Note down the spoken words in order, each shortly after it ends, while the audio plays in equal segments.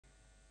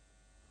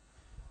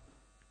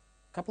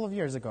A couple of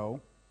years ago,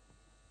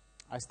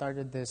 I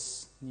started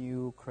this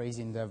new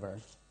crazy endeavor.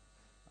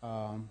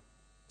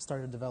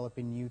 Started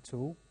developing a new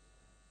tool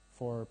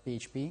for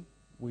PHP,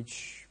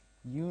 which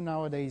you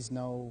nowadays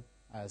know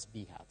as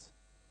Behat.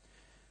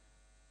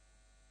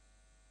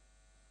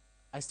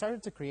 I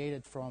started to create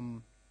it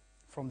from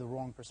the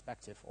wrong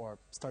perspective, or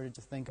started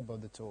to think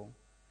about the tool.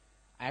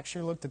 I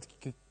actually looked at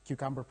the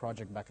Cucumber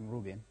project back in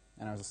Ruby,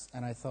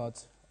 and I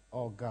thought,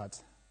 oh God,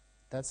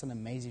 that's an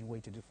amazing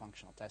way to do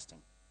functional testing.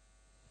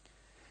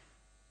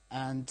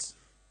 And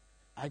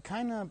I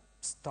kind of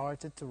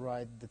started to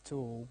write the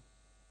tool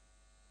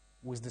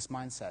with this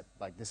mindset,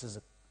 like this is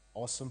an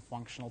awesome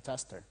functional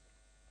tester.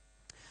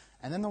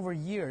 And then over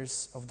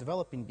years of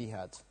developing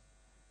Behat,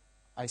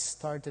 I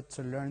started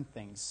to learn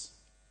things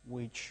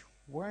which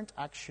weren't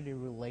actually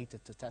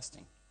related to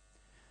testing.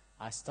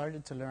 I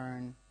started to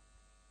learn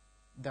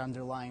the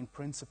underlying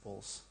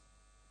principles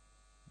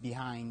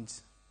behind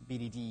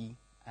BDD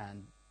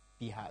and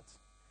Behat.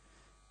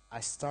 I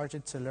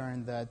started to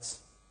learn that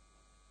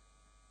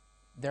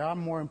there are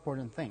more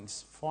important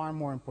things, far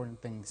more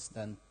important things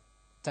than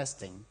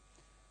testing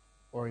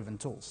or even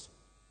tools.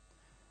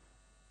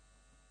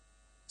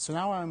 So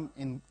now I'm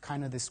in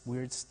kind of this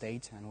weird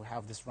state, and we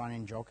have this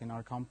running joke in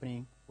our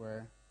company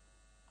where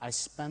I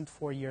spent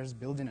 4 years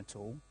building a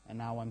tool, and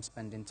now I'm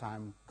spending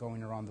time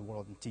going around the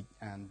world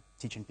and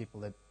teaching people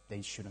that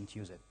they shouldn't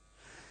use it.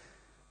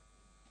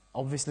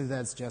 Obviously,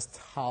 that's just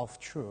half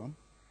true.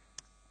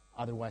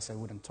 Otherwise, I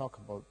wouldn't talk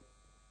about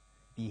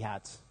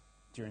Behat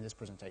during this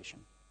presentation.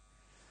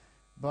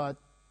 But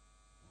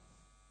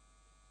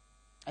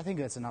I think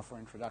that's enough for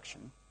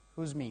introduction.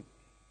 Who's me?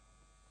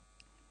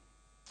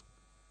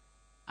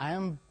 I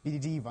am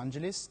BDD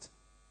evangelist.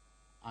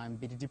 I'm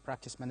BDD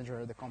practice manager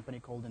at a company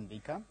called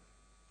Envica.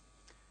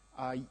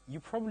 You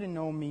probably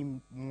know me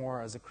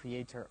more as a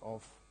creator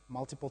of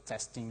multiple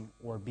testing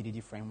or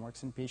BDD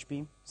frameworks in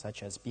PHP,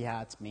 such as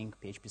Behat, Mink,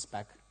 PHP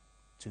Spec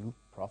 2,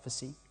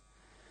 Prophecy.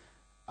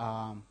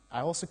 I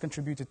also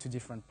contributed to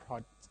different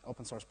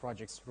open source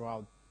projects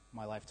throughout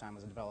my lifetime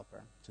as a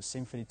developer, to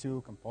Symfony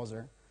 2,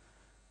 Composer.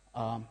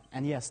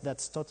 And yes,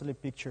 that's totally a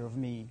picture of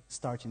me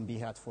starting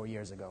Behat 4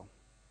 years ago.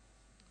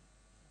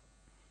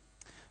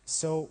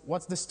 So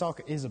what this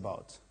talk is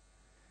about?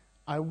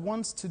 I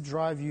want to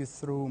drive you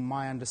through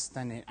my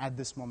understanding at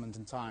this moment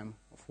in time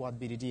of what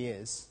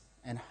BDD is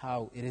and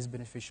how it is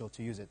beneficial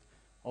to use it.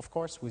 Of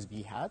course, with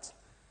Behat,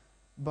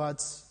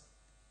 but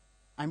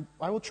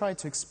I will try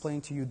to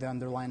explain to you the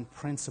underlying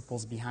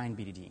principles behind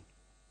BDD,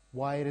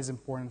 why it is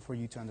important for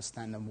you to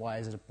understand them, why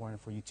is it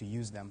important for you to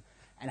use them,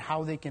 and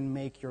how they can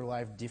make your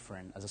life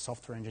different as a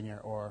software engineer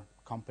or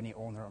company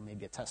owner or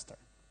maybe a tester.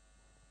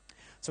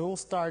 So we'll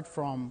start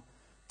from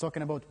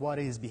talking about what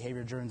is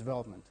behavior-driven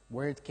development,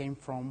 where it came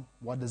from,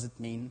 what does it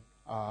mean,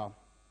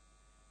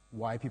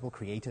 why people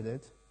created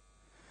it.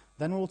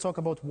 Then we'll talk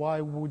about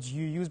why would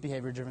you use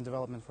behavior-driven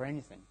development for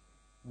anything.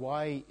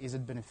 Why is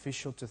it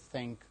beneficial to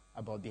think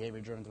about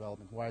behavior-driven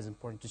development? Why is it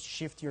important to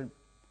shift your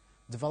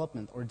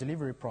development or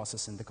delivery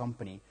process in the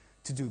company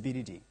to do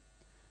BDD?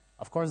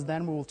 Of course,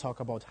 then we will talk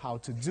about how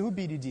to do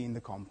BDD in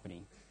the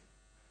company.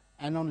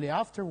 And only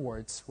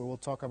afterwards, we will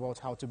talk about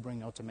how to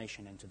bring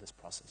automation into this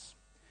process.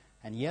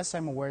 And yes,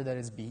 I'm aware that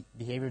it's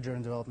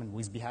behavior-driven development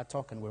with Behat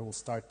talk, and we will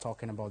start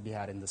talking about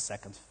Behat in the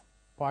second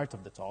part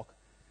of the talk.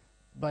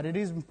 But it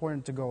is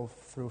important to go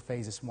through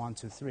phases 1,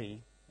 2,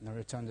 3 in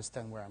order to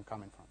understand where I'm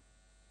coming from.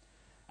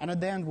 And at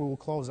the end, we will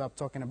close up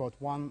talking about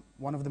one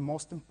of the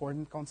most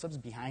important concepts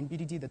behind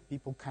BDD that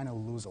people kind of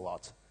lose a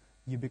lot,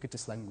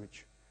 ubiquitous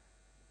language.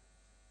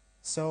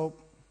 So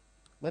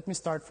let me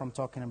start from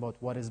talking about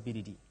what is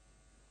BDD.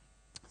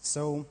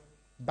 So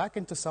back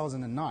in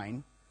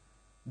 2009,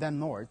 Dan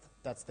North,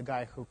 that's the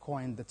guy who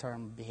coined the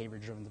term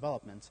behavior-driven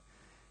development,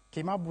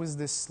 came up with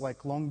this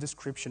long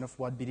description of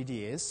what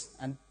BDD is,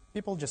 and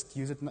people just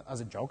use it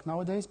as a joke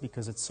nowadays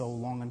because it's so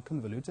long and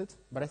convoluted,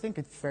 but I think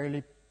it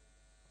fairly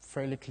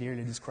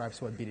clearly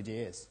describes what BDD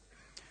is.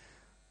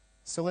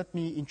 So let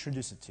me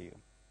introduce it to you.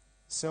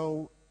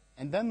 So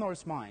in Dan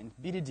North's mind,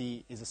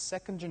 BDD is a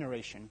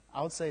second-generation,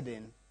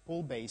 outside-in,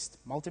 pull-based,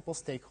 multiple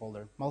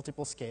stakeholder,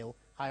 multiple scale,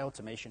 high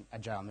automation,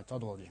 agile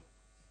methodology.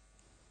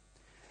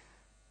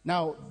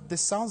 Now,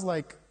 this sounds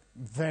like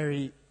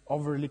very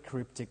overly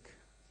cryptic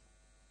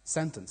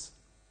sentence,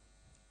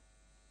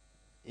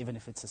 even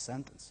if it's a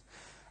sentence.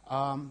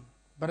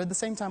 But at the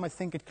same time, I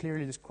think it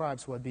clearly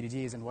describes what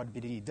BDD is and what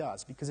BDD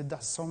does, because it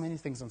does so many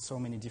things on so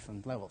many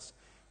different levels.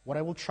 What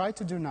I will try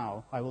to do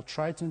now, I will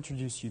try to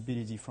introduce you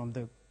BDD from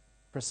the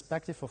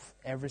perspective of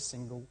every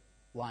single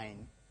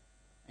line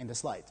in the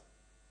slide.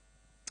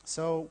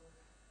 So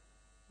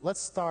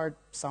let's start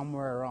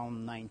somewhere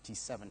around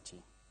 1970.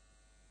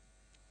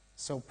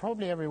 So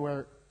probably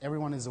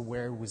everyone is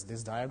aware with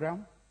this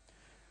diagram.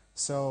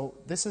 So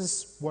this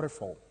is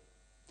waterfall.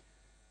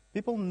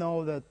 People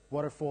know that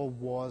waterfall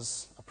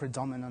was a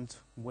predominant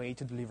way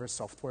to deliver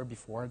software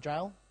before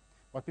Agile.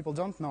 What people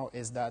don't know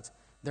is that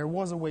there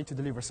was a way to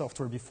deliver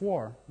software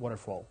before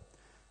waterfall.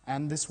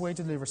 And this way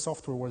to deliver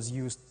software was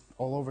used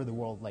all over the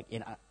world, like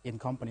in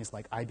companies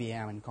like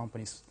IBM and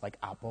companies like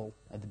Apple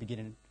at the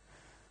beginning.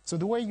 So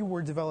the way you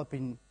were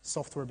developing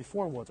software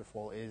before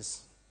Waterfall is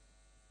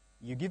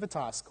you give a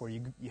task or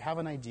you have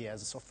an idea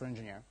as a software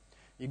engineer.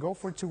 You go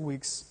for 2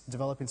 weeks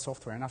developing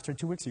software, and after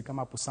 2 weeks you come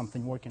up with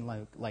something working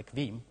like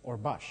Vim or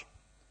Bash.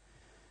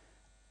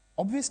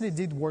 Obviously, it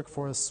did work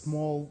for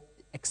small,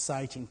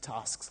 exciting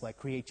tasks like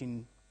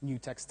creating new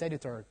text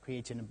editor,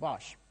 creating a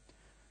Bash.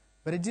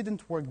 But it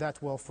didn't work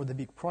that well for the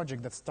big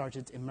project that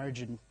started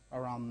emerging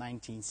around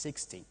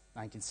 1960,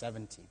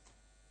 1970.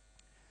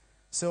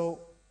 So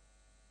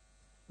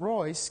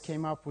Royce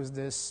came up with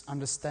this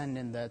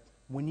understanding that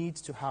we need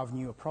to have a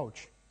new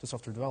approach to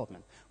software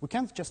development. We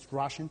can't just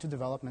rush into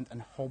development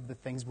and hope that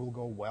things will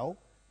go well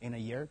in a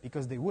year,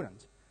 because they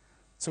wouldn't.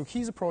 So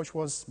his approach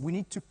was, we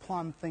need to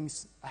plan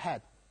things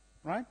ahead,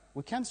 right?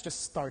 We can't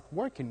just start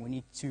working. We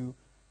need to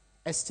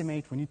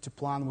estimate, we need to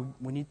plan,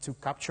 we need to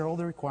capture all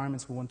the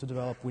requirements we want to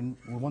develop, we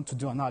want to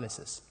do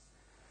analysis.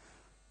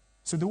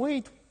 So the way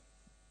it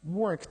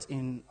worked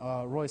in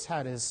Roy's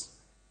head is,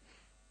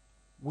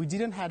 we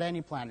didn't have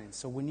any planning,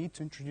 so we need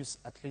to introduce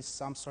at least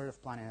some sort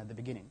of planning at the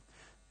beginning.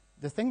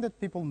 The thing that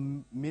people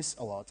miss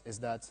a lot is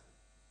that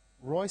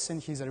Royce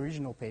in his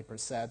original paper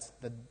said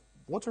that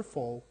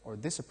waterfall, or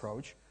this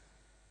approach,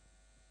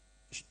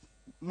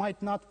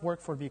 might not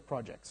work for big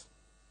projects.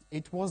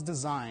 It was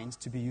designed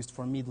to be used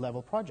for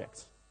mid-level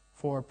projects,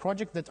 for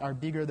projects that are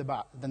bigger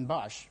than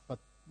Bash, but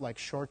like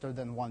shorter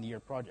than 1 year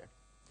project.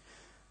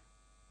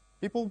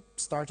 People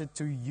started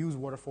to use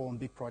waterfall on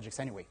big projects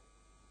anyway.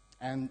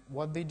 And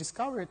what they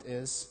discovered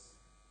is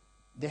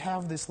they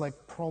have this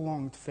like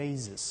prolonged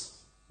phases.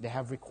 They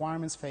have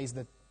requirements phase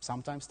that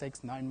sometimes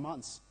takes 9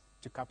 months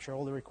to capture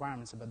all the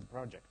requirements about the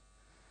project.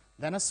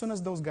 Then as soon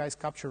as those guys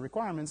capture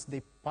requirements,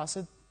 they toss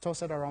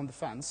it around the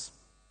fence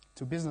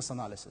to business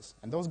analysis.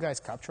 And those guys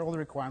capture all the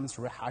requirements,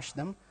 rehash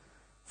them,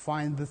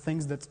 find the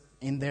things that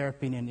in their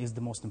opinion is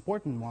the most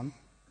important one,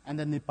 and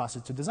then they pass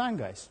it to design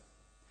guys.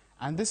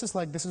 And this is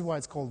why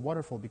it's called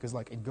waterfall, because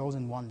like it goes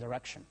in one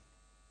direction.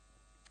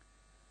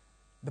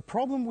 The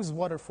problem with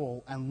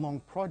waterfall and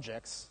long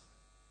projects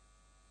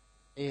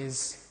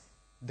is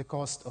the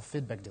cost of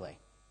feedback delay.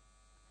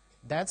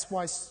 That's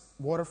why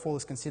waterfall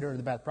is considered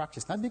a bad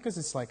practice, not because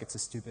it's a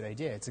stupid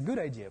idea. It's a good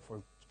idea for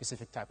a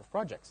specific type of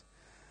projects.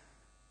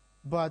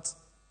 But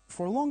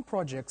for long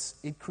projects,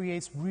 it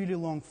creates really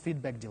long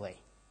feedback delay.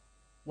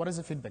 What is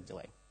a feedback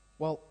delay?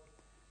 Well,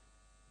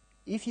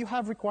 if you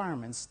have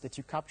requirements that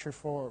you capture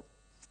for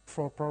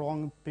a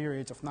prolonged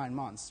period of 9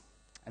 months,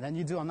 and then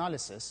you do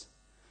analysis,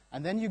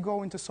 and then you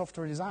go into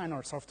software design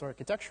or software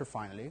architecture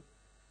finally,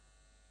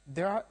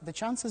 the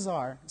chances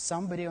are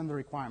somebody on the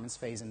requirements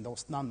phase in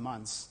those 9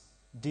 months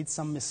did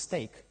some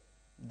mistake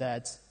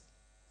that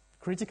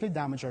critically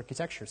damaged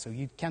architecture, so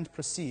you can't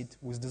proceed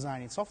with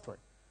designing software.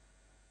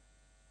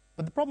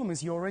 But the problem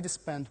is you already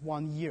spent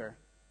 1 year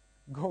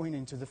going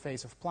into the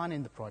phase of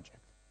planning the project,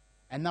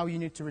 and now you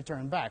need to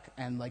return back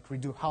and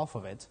redo half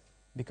of it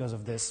because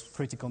of this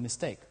critical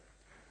mistake.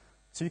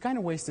 So you kind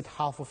of wasted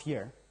half of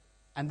year,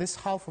 and this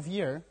half of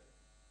year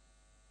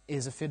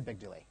is a feedback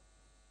delay.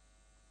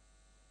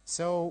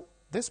 So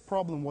this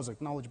problem was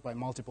acknowledged by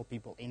multiple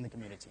people in the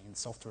community, in the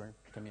software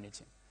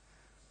community.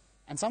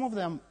 And some of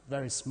them,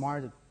 very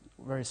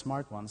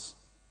smart ones,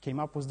 came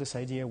up with this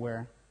idea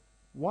where,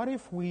 what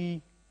if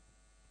we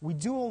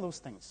do all those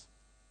things,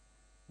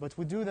 but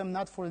we do them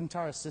not for the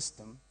entire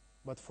system,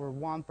 but for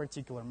one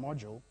particular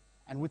module,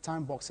 and we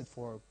time box it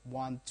for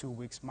 1-2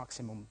 weeks,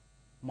 maximum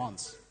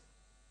months.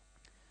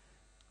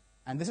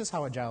 And this is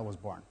how Agile was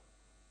born.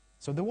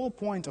 So the whole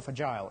point of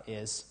Agile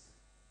is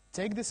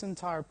take this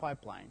entire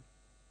pipeline,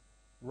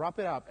 wrap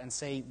it up, and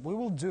say, we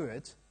will do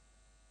it,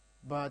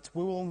 but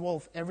we will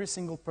involve every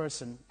single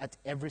person at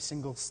every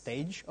single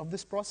stage of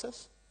this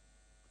process.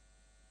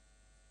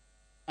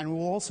 And we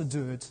will also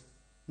do it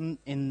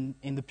in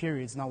the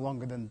periods no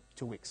longer than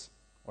 2 weeks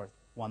or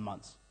 1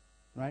 month,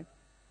 right?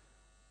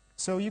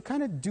 So you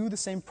kind of do the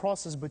same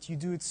process, but you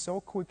do it so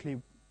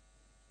quickly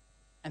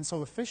and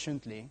so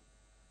efficiently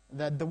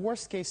that the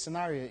worst case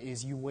scenario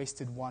is you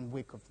wasted 1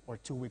 week or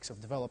 2 weeks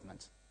of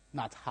development,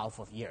 not half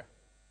of a year.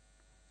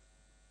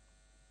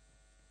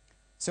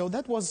 So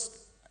that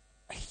was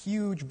a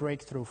huge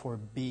breakthrough for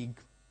big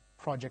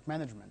project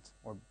management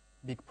or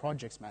big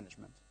projects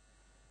management.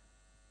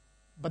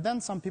 But then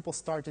some people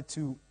started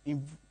to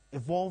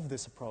evolve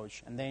this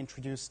approach, and they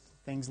introduced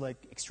things like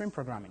extreme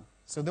programming.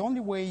 So the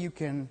only way you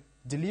can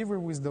deliver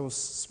with those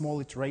small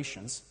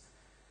iterations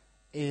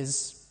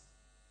is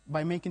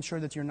by making sure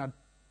that you're not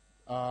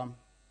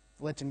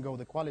letting go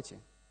the quality,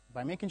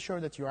 by making sure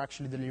that you're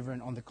actually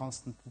delivering on the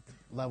constant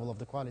level of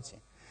the quality.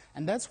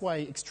 And that's why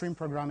extreme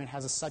programming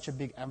has such a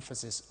big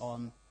emphasis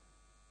on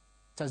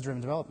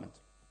test-driven development.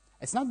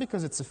 It's not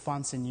because it's a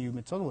fancy new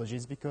methodology,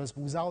 it's because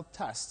without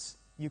tests,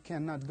 you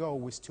cannot go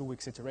with 2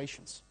 weeks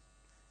iterations.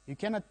 You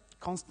cannot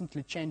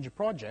constantly change a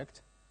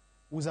project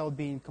without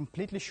being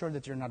completely sure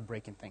that you're not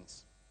breaking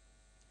things.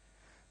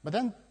 But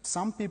then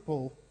some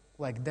people,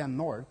 like Dan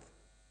North,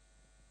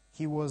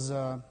 he was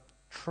a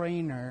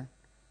trainer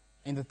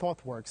in the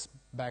ThoughtWorks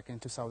back in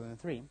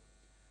 2003,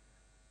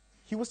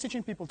 he was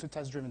teaching people to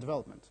test-driven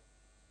development.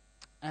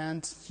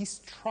 And he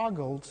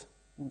struggled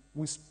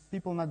with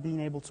people not being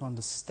able to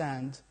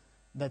understand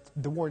that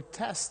the word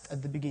test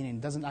at the beginning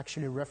doesn't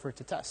actually refer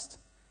to test.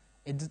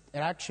 It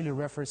actually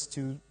refers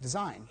to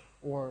design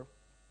or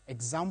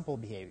example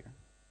behavior.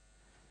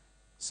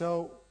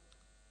 So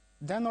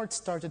Dennard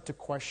started to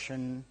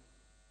question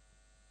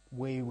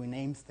the way we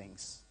name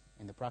things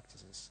in the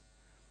practices.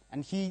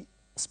 And he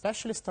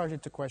especially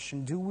started to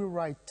question, do we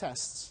write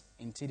tests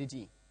in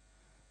TDD?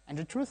 And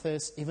the truth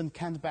is, even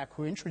Kent Beck,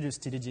 who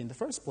introduced TDD in the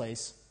first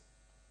place,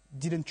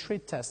 didn't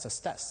treat tests as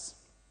tests.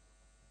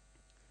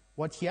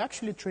 What he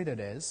actually treated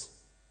is,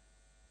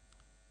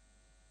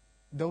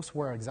 those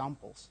were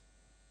examples.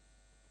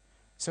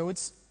 So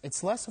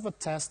it's less of a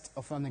test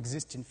of an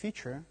existing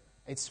feature,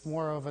 it's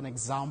more of an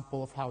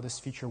example of how this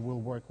feature will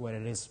work when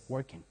it is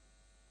working.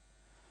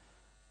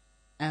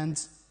 And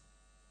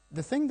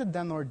the thing that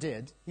Dennard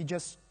did, he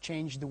just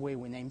changed the way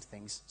we name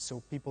things so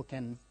people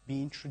can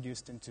be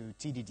introduced into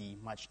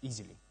TDD much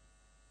easily.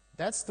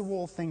 That's the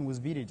whole thing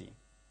with BDD,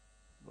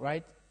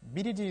 right?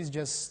 BDD is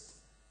just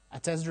a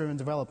test-driven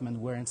development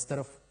where instead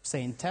of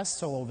saying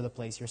tests all over the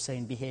place, you're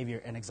saying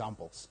behavior and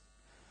examples.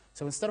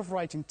 So instead of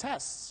writing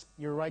tests,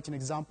 you're writing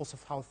examples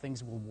of how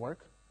things will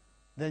work.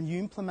 Then you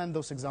implement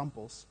those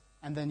examples,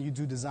 and then you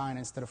do design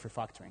instead of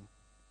refactoring,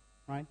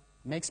 right?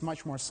 Makes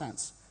much more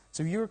sense.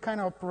 So you're kind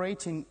of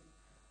operating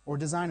or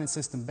designing a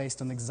system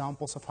based on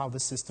examples of how the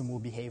system will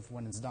behave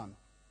when it's done.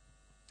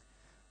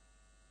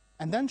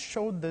 And then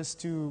showed this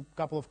to a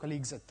couple of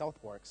colleagues at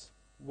ThoughtWorks.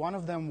 One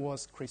of them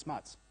was Chris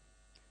Mutz.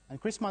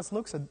 And Chris Mutz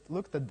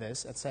looked at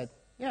this and said,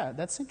 yeah,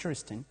 that's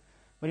interesting.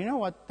 But you know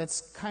what?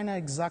 That's kind of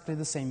exactly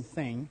the same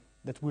thing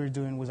that we're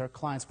doing with our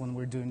clients when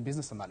we're doing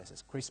business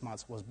analysis. Chris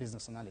Mutz was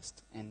business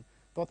analyst in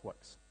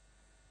ThoughtWorks.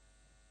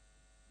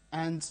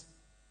 And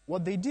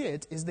what they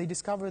did is they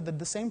discovered that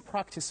the same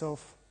practice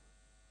of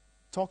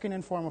talking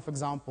in form of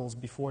examples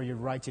before you're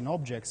writing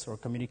objects or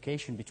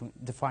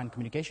define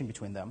communication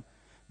between them,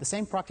 the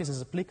same practice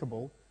is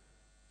applicable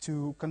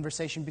to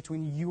conversation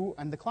between you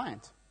and the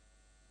client.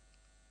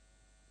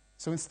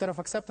 So instead of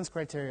acceptance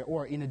criteria,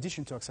 or in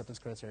addition to acceptance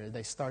criteria,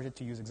 they started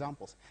to use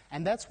examples.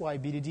 And that's why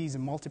BDD is a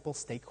multiple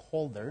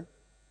stakeholder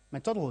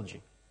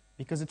methodology,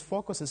 because it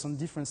focuses on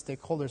different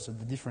stakeholders at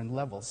the different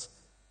levels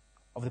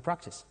of the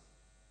practice.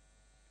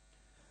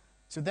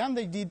 So then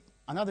they did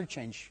another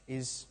change,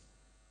 is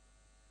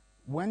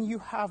when you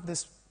have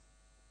this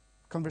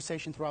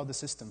conversation throughout the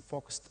system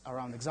focused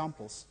around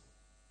examples,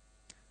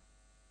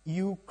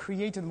 you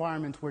create an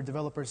environment where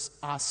developers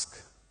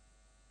ask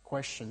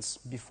questions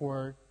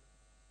before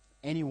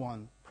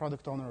anyone,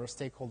 product owner or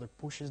stakeholder,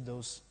 pushes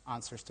those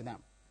answers to them.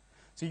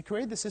 So you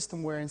create the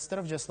system where instead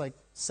of just like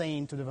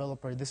saying to the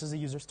developer, this is a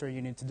user story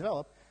you need to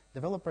develop,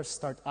 developers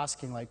start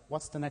asking like,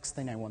 what's the next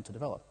thing I want to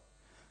develop?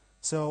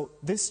 So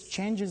this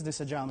changes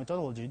this agile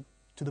methodology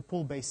to the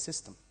pull-based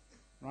system,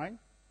 right?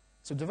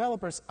 So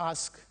developers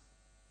ask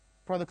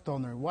product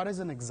owner, what is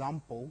an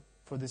example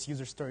for this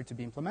user story to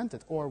be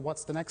implemented? Or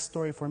what's the next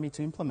story for me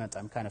to implement?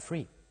 I'm kind of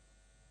free.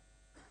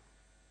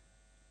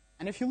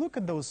 And if you look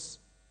at this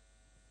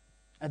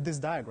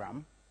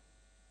diagram,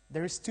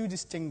 there is two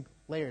distinct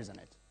layers in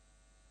it.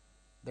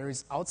 There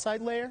is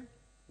outside layer,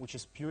 which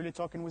is purely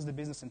talking with the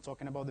business and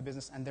talking about the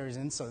business, and there is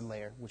inside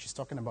layer, which is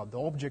talking about the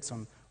objects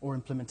or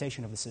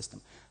implementation of the system.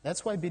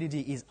 That's why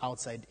BDD is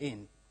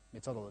outside-in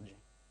methodology.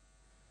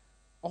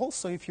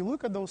 Also, if you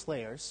look at those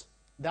layers,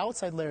 the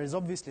outside layer is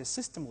obviously a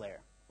system layer,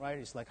 right?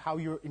 It's like how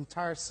your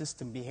entire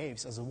system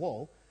behaves as a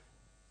whole.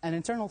 An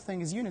internal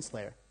thing is units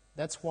layer.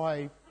 That's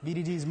why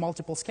BDD is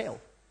multiple scale.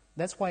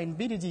 That's why in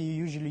BDD you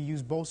usually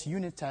use both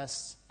unit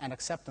tests and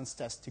acceptance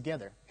tests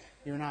together.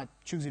 You're not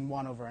choosing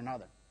one over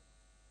another.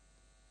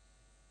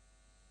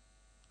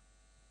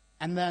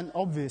 And then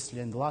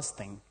obviously, and the last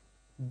thing,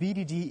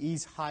 BDD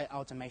is high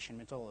automation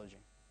methodology.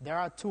 There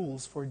are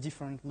tools for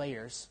different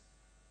layers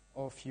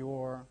of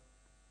your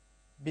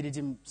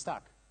BDD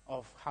stack,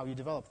 of how you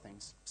develop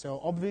things.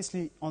 So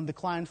obviously, on the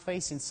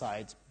client-facing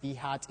side,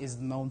 Behat is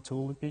the known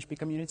tool in PHP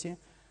community.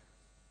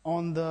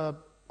 On the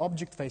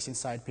object-facing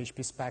side,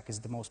 PHP Spec is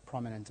the most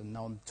prominent and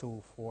known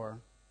tool for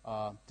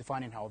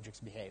defining how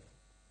objects behave.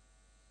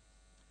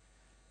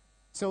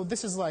 So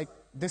this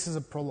is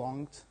a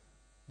prolonged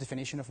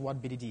definition of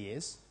what BDD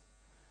is.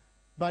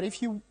 But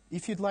if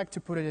you'd like to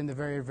put it in a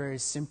very, very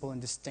simple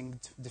and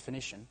distinct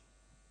definition,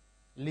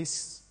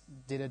 Liz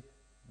did it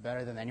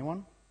better than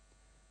anyone.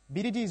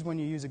 BDD is when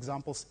you use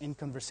examples in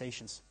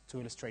conversations to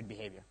illustrate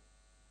behavior.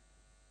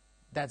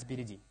 That's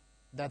BDD.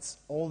 That's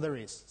all there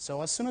is.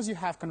 So as soon as you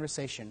have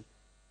conversation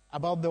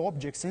about the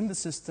objects in the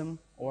system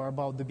or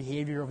about the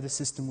behavior of the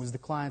system with the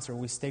clients or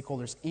with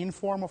stakeholders in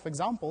form of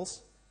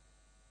examples,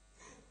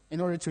 in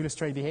order to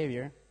illustrate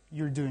behavior,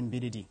 you're doing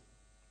BDD.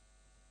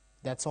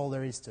 That's all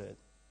there is to it.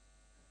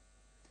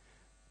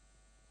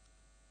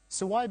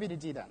 So why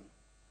BDD then?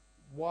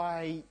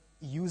 Why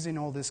using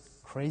all this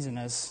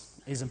craziness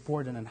is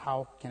important and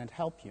how can it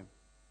help you?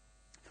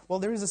 Well,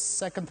 there is a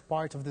second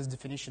part of this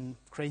definition,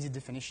 crazy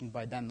definition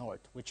by Dan North,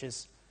 which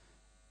is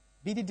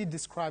BDD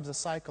describes a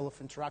cycle of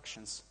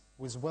interactions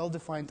with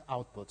well-defined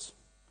outputs,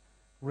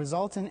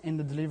 resulting in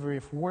the delivery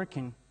of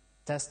working,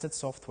 tested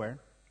software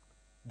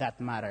that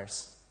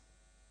matters.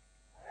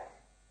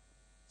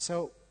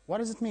 So what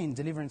does it mean,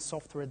 delivering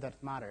software that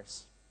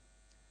matters?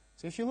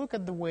 So if you look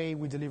at the way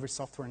we deliver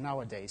software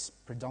nowadays,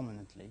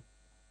 predominantly,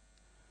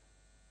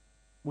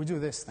 we do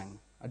this thing,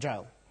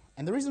 Agile.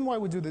 And the reason why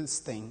we do this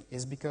thing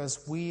is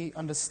because we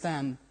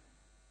understand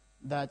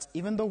that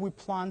even though we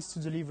plan to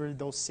deliver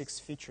those 6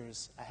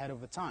 features ahead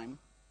of the time,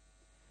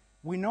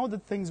 we know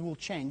that things will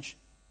change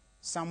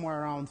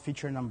somewhere around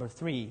feature number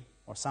 3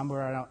 or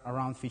somewhere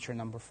around feature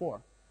number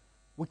 4.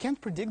 We can't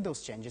predict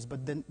those changes,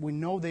 but then we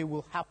know they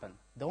will happen.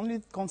 The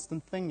only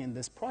constant thing in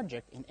this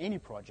project, in any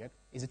project,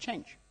 is a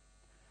change.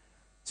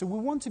 So we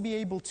want to be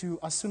able to,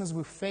 as soon as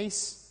we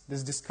face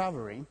this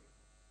discovery,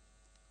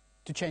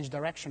 to change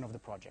direction of the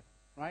project.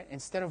 Right?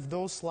 Instead of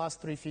those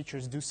last 3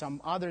 features, do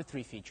some other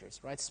 3 features,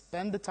 right?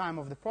 Spend the time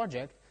of the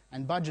project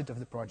and budget of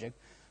the project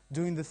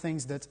doing the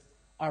things that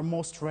are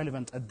most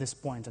relevant at this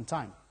point in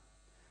time.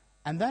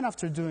 And then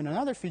after doing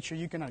another feature,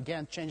 you can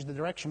again change the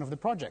direction of the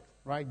project,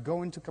 right?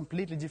 Go into a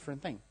completely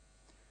different thing.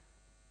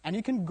 And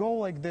you can go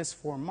like this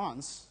for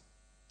months,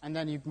 and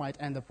then you might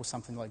end up with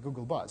something like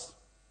Google Buzz.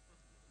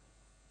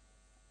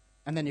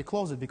 And then you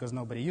close it because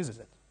nobody uses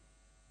it,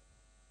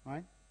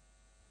 right?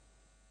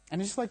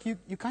 And it's like you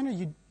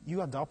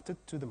adapt it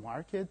to the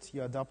market,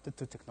 you adapt it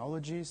to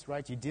technologies,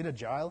 right? You did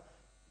Agile.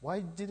 Why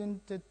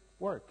didn't it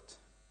work?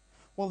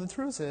 Well, the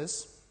truth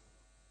is,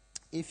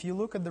 if you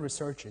look at the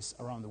researches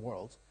around the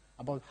world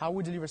about how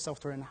we deliver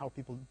software and how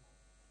people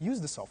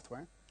use the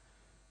software,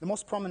 the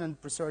most prominent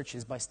research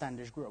is by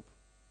Standish Group.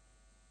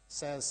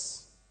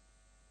 Says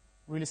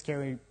really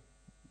scary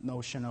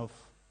notion of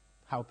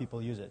how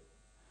people use it.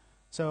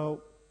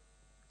 So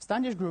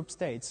Standish Group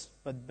states,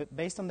 but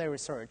based on their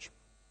research,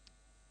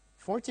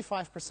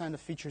 45% of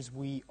features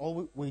we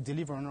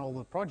deliver on all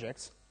the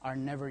projects are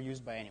never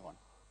used by anyone.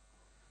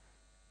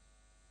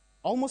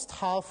 Almost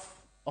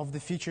half of the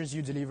features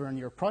you deliver on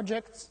your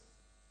projects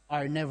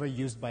are never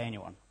used by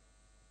anyone.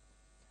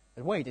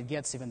 But wait, it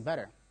gets even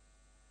better.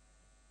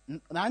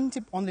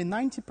 Only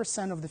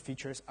 90% of the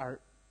features are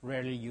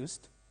rarely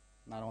used.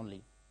 Not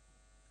only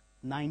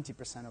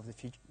 19% of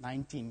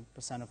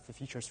the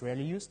features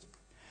rarely used.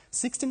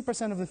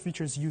 16% of the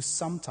features used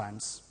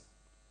sometimes.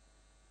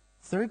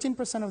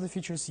 13% of the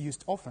features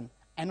used often,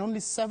 and only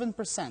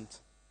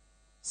 7%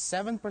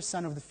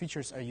 of the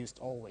features are used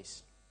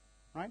always,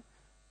 right?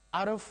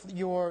 Out of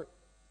your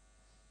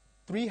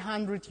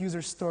 300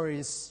 user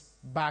stories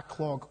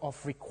backlog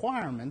of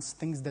requirements,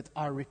 things that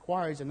are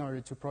required in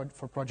order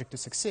for project to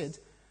succeed,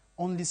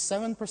 only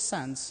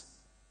 7%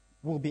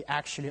 will be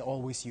actually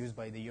always used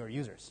by your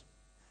users.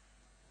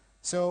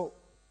 So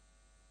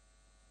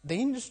the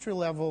industry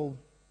level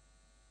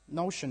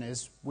notion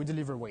is we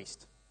deliver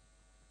waste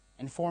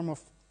in form of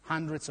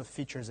hundreds of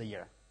features a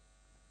year,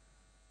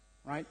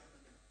 right?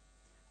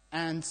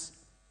 And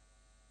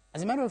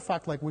as a matter of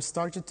fact, like we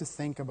started to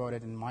think about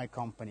it in my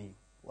company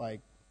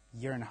like a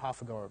year and a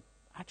half ago, or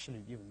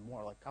actually even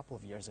more, like a couple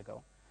of years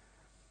ago.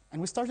 And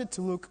we started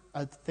to look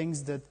at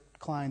things that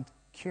clients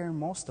care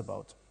most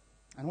about.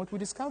 And what we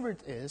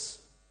discovered is,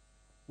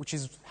 which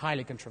is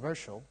highly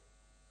controversial,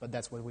 but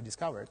that's what we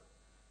discovered,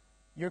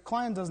 your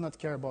client does not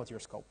care about your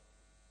scope,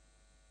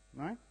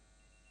 right?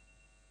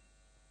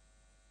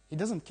 He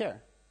doesn't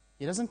care.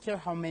 He doesn't care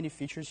how many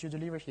features you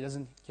deliver. He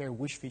doesn't care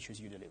which features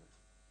you deliver.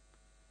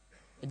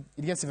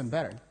 It gets even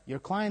better. Your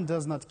client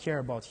does not care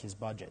about his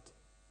budget.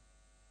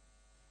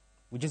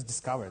 We just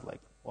discovered,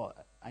 like, well,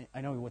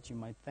 I know what you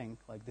might think,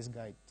 like, this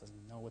guy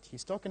doesn't know what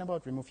he's talking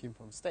about, remove him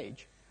from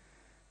stage.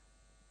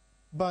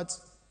 But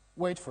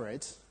wait for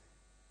it.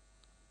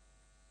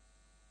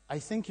 I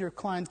think your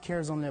client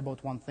cares only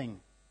about one thing,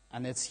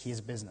 and it's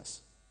his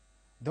business.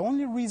 The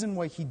only reason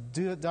why he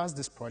does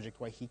this project,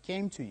 why he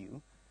came to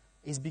you,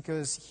 is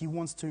because he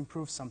wants to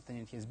improve something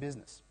in his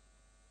business.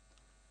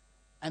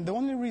 And the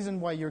only reason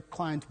why your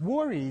client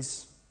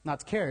worries,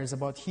 not cares,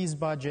 about his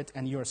budget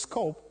and your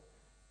scope,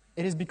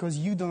 it is because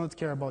you do not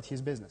care about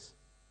his business,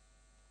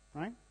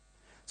 right?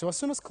 So as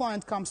soon as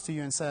client comes to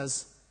you and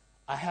says,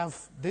 I have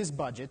this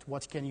budget,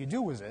 what can you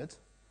do with it?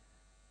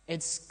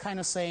 It's kind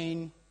of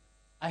saying,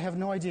 I have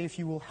no idea if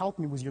you will help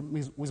me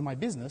with my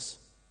business,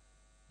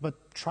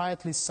 but try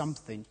at least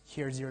something.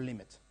 Here's your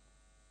limit,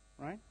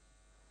 right?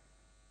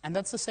 And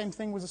that's the same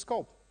thing with the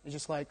scope. It's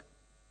just like,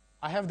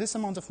 I have this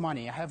amount of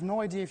money. I have no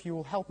idea if you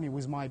will help me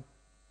with my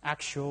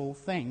actual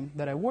thing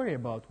that I worry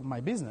about with my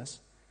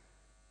business,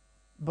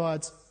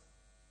 but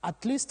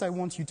at least I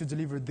want you to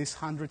deliver these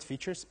 100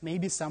 features.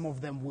 Maybe some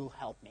of them will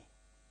help me.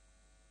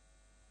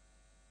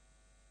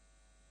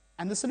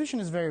 And the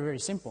solution is very, very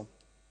simple.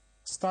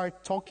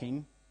 Start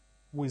talking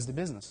with the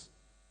business,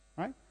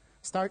 right?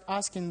 Start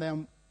asking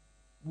them,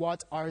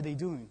 what are they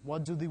doing?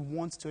 What do they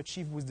want to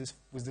achieve with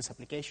this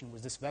application,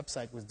 with this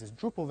website, with this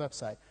Drupal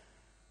website?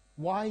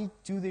 Why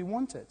do they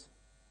want it?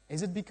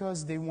 Is it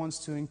because they want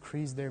to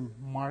increase their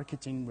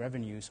marketing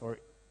revenues or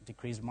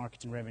decrease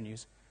marketing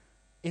revenues?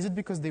 Is it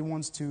because they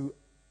want to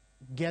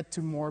get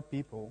to more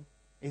people?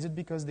 Is it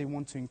because they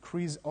want to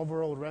increase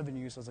overall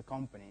revenues as a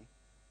company?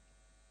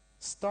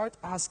 Start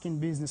asking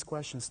business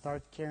questions.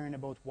 Start caring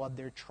about what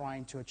they're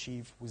trying to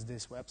achieve with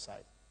this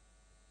website.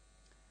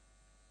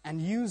 And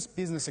use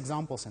business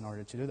examples in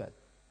order to do that.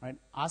 Right?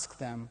 Ask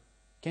them,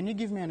 can you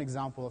give me an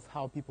example of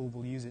how people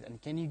will use it? And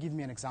can you give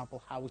me an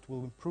example how it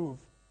will improve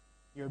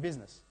your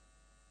business?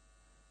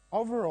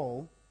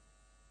 Overall,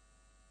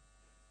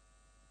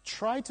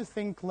 try to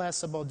think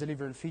less about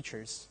delivering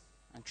features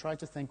and try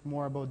to think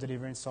more about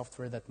delivering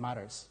software that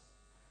matters.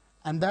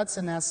 And that's,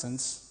 in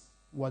essence,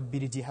 what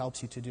BDD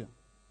helps you to do.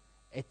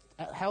 It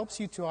helps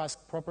you to ask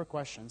proper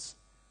questions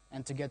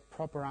and to get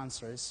proper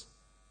answers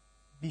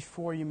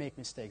before you make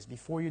mistakes,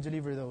 before you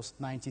deliver those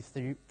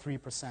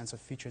 93%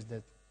 of features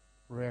that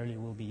rarely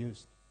will be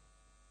used.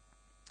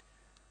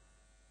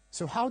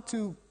 So how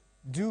to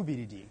do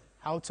BDD?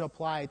 How to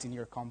apply it in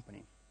your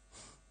company?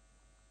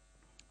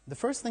 The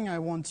first thing I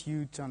want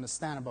you to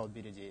understand about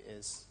BDD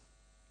is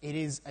it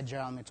is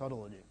Agile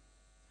methodology.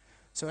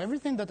 So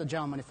everything that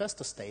Agile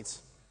Manifesto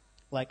states,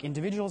 like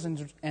individuals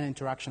and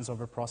interactions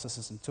over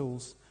processes and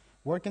tools,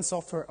 work in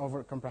software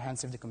over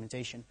comprehensive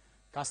documentation,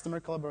 customer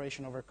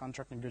collaboration over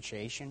contract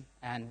negotiation,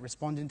 and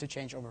responding to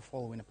change over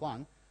following a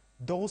plan,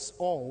 those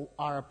all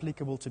are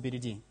applicable to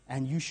BDD,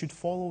 and you should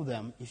follow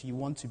them if you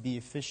want to be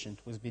efficient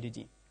with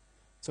BDD.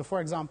 So for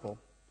example,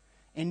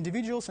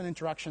 individuals and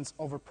interactions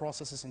over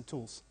processes and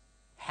tools.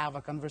 Have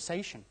a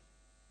conversation,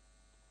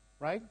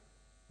 right?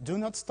 Do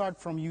not start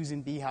from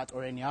using Behat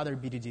or any other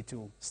BDD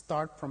tool.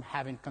 Start from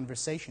having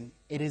conversation.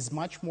 It is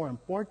much more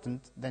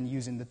important than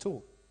using the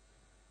tool.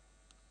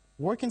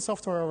 Work in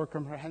software over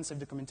comprehensive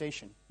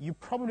documentation. You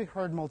probably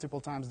heard multiple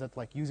times that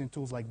using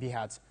tools like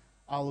Behat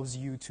allows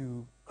you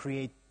to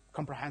create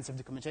comprehensive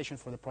documentation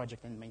for the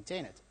project and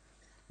maintain it.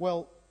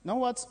 Well, know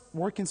what?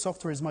 Work in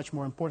software is much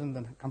more important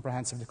than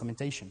comprehensive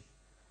documentation.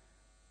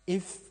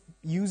 If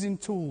using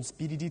tools,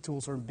 BDD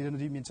tools or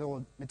BDD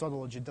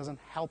methodology doesn't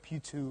help you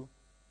to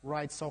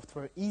write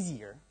software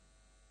easier,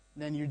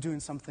 then you're doing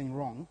something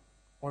wrong,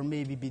 or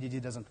maybe BDD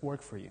doesn't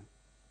work for you.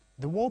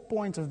 The whole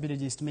point of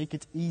BDD is to make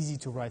it easy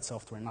to write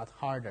software, not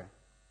harder.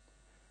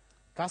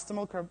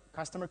 Customer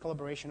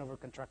collaboration over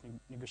contract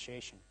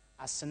negotiation.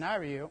 A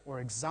scenario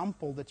or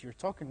example that you're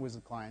talking with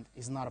the client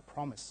is not a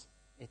promise.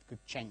 It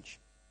could change.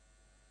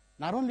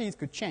 Not only it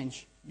could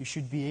change, you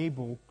should be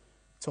able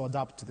to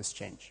adapt to this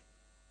change.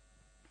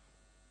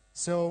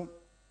 So,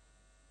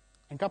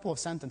 in a couple of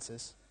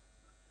sentences,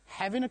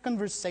 having a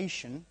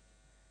conversation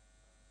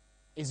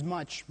is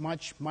much,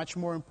 much, much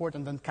more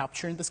important than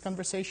capturing this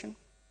conversation.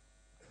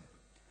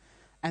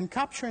 And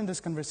capturing this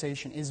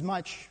conversation is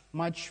much,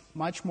 much,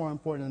 much more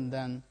important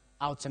than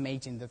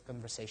automating that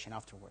conversation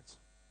afterwards.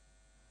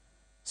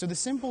 So the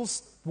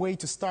simplest way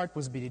to start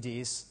with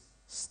BDD is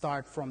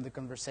start from the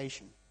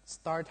conversation.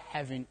 Start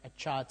having a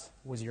chat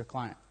with your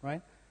client,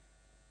 right?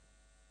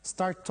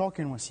 Start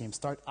talking with him.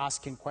 Start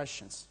asking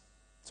questions.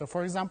 So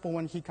for example,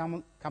 when he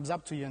comes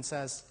up to you and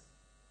says,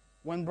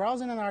 when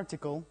browsing an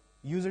article,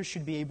 users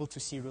should be able to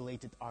see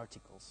related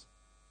articles.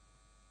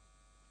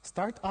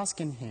 Start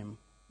asking him,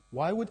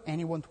 why would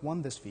anyone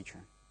want this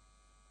feature?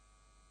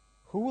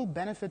 Who will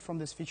benefit from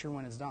this feature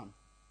when it's done?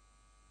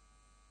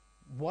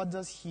 What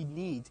does he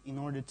need in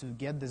order to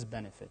get this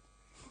benefit?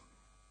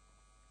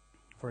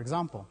 For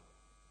example,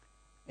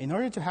 in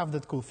order to have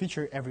that cool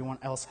feature everyone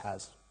else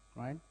has,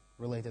 right?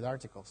 Related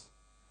articles.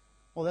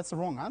 Well, that's the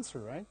wrong answer,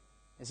 right?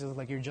 It's just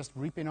like you're just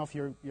ripping off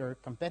your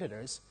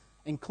competitors,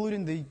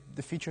 including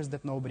the features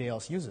that nobody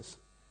else uses.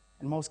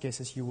 In most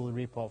cases, you will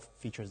rip off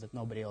features that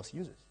nobody else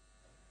uses.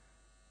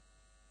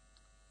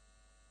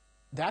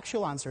 The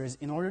actual answer is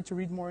in order to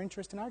read more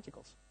interesting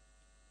articles.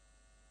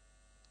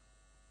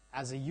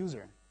 As a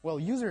user. Well,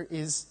 user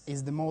is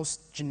the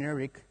most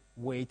generic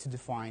way to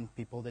define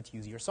people that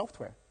use your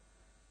software.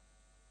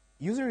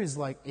 User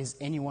is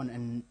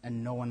anyone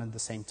and no one at the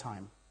same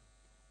time.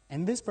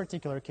 In this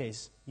particular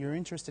case, you're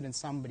interested in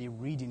somebody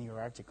reading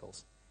your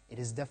articles. It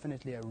is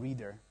definitely a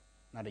reader,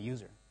 not a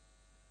user.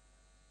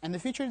 And the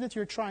feature that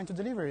you're trying to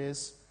deliver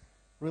is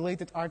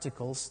related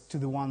articles to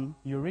the one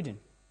you're reading.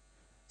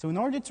 So in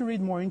order to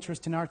read more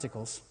interesting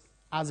articles,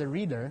 as a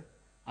reader,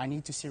 I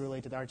need to see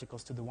related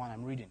articles to the one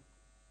I'm reading.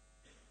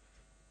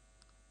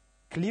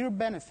 Clear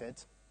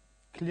benefit,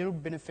 clear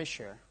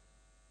beneficiary,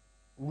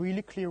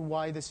 really clear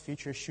why this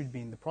feature should be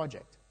in the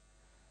project.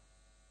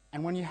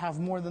 And when you have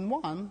more than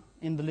one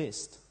in the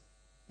list,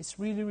 it's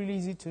really, really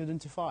easy to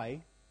identify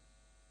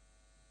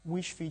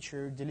which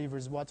feature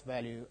delivers what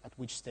value at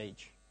which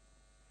stage.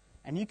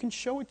 And you can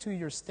show it to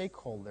your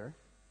stakeholder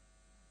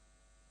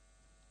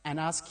and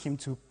ask him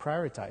to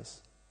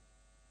prioritize.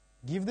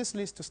 Give this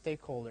list to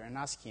stakeholder and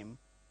ask him,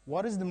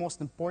 what is the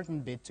most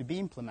important bit to be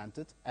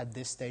implemented at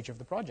this stage of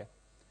the project?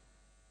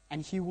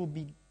 And he will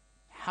be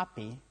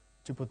happy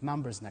to put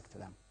numbers next to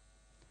them.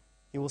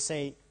 He will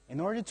say, in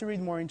order to read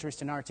more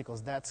interesting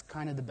articles, that's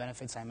kind of the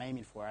benefits I'm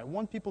aiming for. I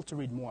want people to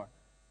read more.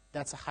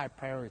 That's a high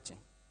priority.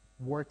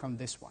 work on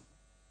this one.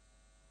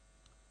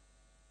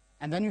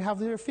 And then you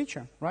have your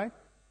feature, right?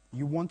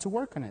 You want to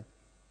work on it.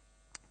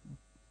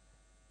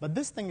 But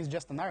this thing is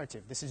just a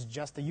narrative. This is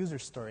just a user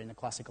story in the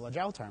classical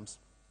Agile terms.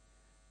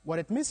 What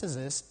it misses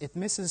is, it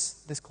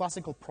misses this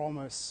classical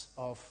promise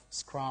of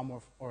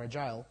Scrum or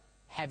Agile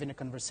having a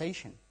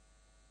conversation.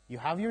 You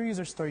have your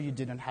user story, you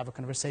didn't have a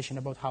conversation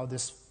about how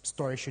this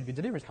story should be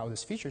delivered, how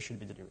this feature should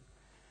be delivered.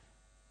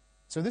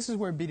 So this is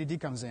where BDD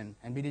comes in.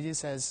 And BDD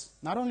says,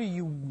 not only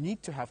you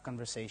need to have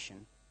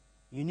conversation,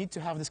 you need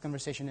to have this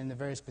conversation in a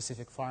very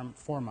specific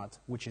format,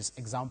 which is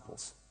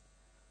examples.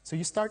 So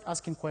you start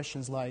asking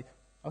questions like,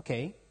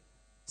 okay,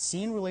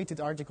 seeing related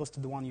articles to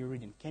the one you're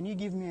reading, can you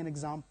give me an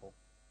example?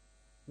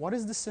 What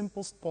is the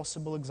simplest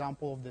possible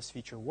example of this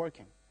feature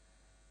working?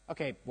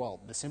 Okay, well,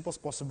 the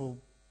simplest possible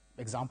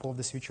example of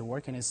this feature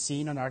working is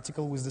seeing an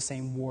article with the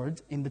same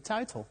word in the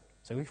title.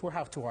 So if we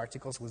have two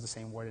articles with the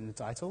same word in the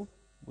title,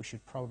 we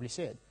should probably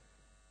see it.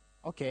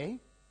 Okay,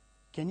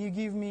 can you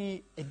give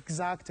me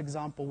exact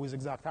example with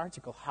exact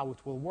article, how it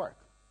will work?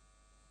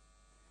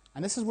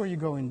 And this is where you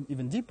go in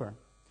even deeper.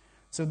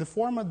 So the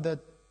format that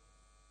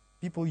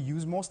people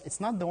use most, it's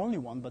not the only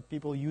one, but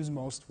people use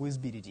most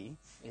with BDD.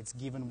 It's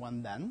given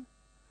when then.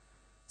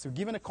 So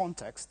given a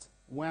context,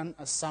 when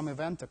some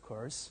event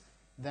occurs,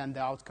 then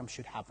the outcome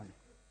should happen,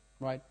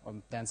 right? Or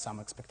then some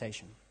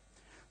expectation.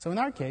 So in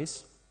our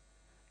case,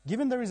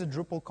 given there is a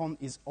DrupalCon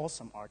is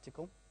awesome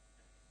article,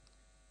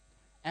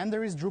 and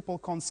there is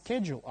DrupalCon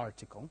schedule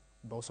article,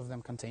 both of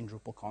them contain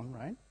DrupalCon,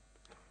 right?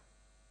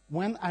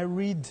 When I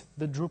read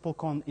the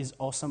DrupalCon is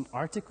awesome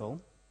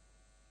article,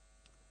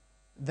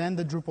 then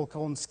the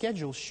DrupalCon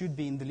schedule should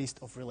be in the list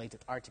of related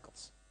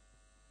articles,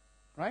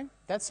 right?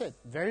 That's it.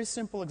 Very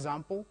simple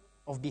example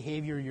of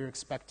behavior you're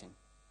expecting.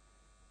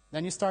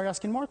 Then you start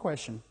asking more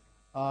questions.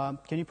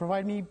 Can you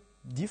provide me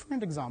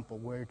different example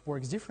where it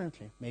works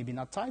differently? Maybe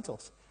not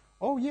titles.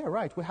 Oh, yeah,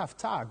 right, we have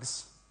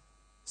tags.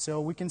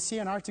 So we can see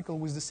an article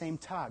with the same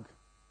tag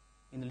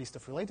in the list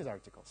of related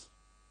articles.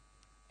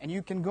 And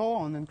you can go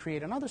on and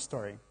create another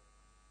story.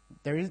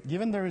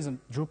 Given there is a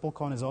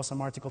DrupalCon is awesome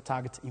article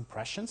tagged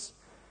impressions,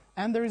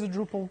 and there is a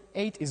Drupal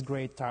 8 is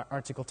great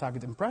article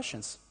tagged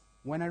impressions.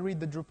 When I read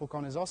the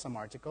DrupalCon is awesome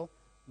article,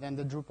 then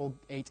the Drupal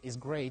 8 is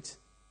great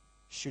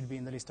should be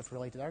in the list of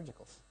related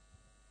articles.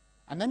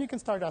 And then you can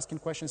start asking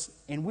questions,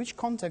 in which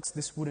context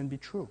this wouldn't be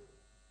true?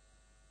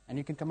 And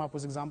you can come up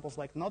with examples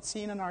like not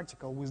seeing an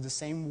article with the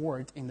same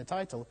word in the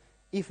title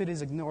if it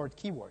is ignored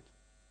keyword.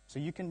 So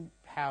you can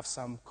have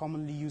some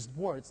commonly used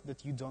words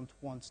that you don't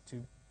want to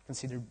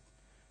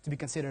be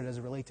considered as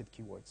related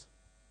keywords.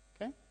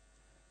 Okay?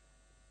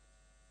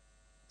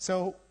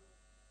 So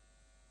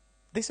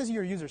this is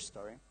your user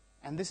story,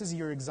 and this is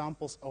your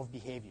examples of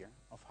behavior,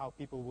 of how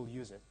people will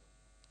use it.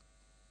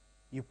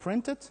 You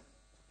print it,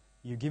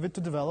 you give it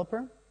to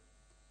developer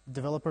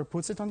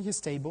puts it on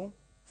his table,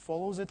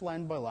 follows it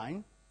line by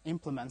line,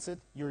 implements it,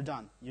 you're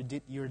done.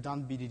 You're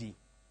done BDD.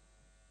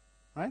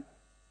 Right?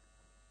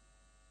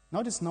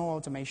 Notice no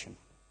automation.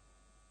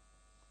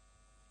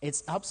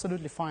 It's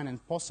absolutely fine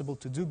and possible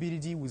to do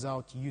BDD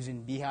without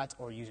using Behat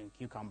or using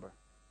Cucumber.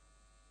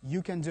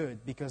 You can do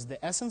it because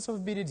the essence of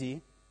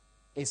BDD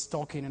is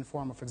talking in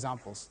form of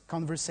examples.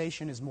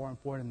 Conversation is more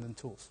important than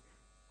tools.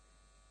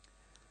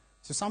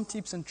 So some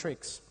tips and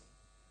tricks.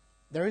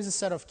 There is a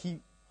set of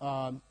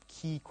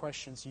key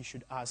questions you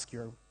should ask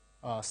your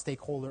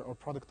stakeholder or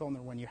product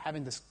owner when you're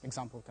having this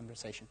example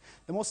conversation.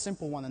 The most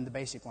simple one and the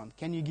basic one,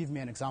 can you give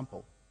me an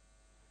example?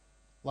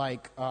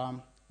 Like,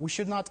 we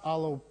should not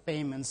allow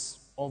payments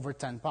over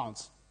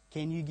 £10.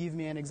 Can you give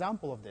me an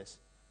example of this?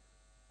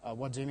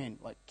 What do you mean?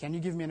 Like, can you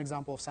give me an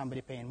example of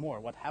somebody paying more?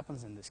 What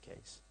happens in this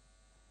case?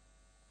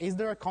 Is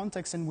there a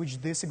context in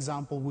which this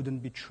example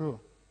wouldn't be true?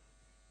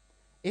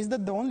 Is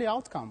that the only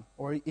outcome,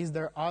 or is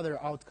there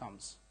other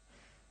outcomes?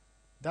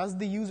 Does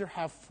the user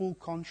have full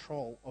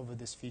control over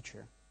this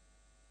feature?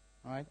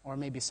 Right? Or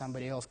maybe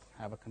somebody else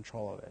have a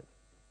control of it.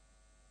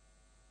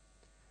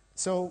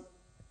 So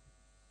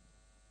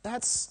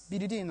that's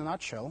BDD in a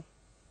nutshell.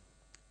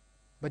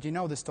 But you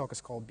know this talk is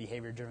called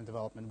Behavior-Driven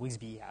Development with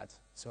Behat.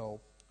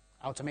 So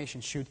automation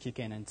should kick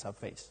in some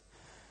phase.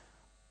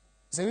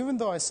 So even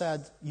though I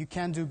said you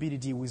can do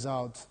BDD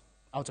without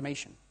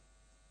automation,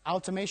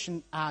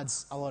 automation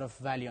adds a lot of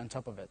value on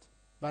top of it,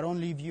 but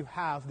only if you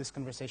have this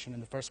conversation in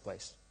the first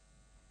place.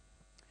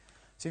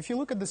 So if you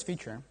look at this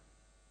feature,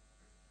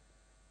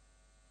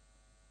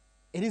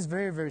 it is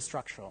very, very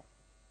structural.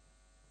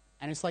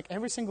 And it's like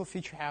every single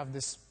feature have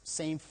this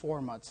same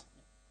format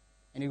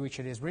in which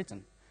it is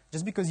written,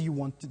 just because you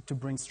want to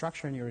bring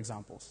structure in your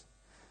examples.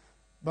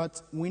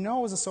 But we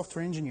know as a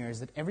software engineers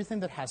that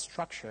everything that has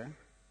structure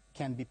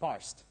can be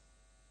parsed.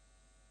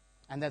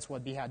 And that's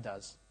what Behat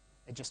does.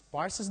 It just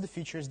parses the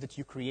features that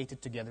you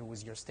created together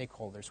with your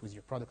stakeholders, with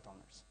your product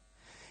owners.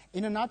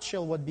 In a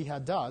nutshell, what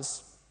Behat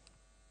does,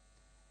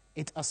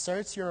 it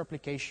asserts your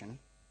application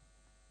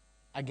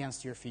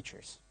against your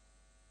features.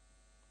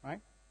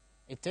 Right?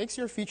 It takes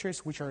your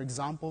features, which are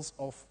examples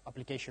of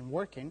application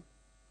working.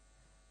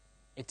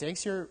 It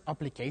takes your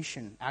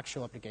application,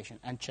 actual application,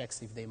 and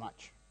checks if they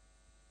match.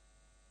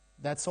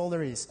 That's all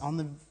there is. On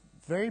the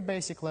very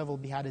basic level,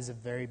 Behat is a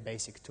very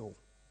basic tool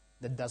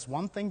that does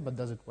one thing but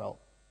does it well.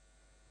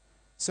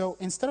 So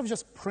instead of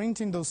just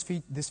printing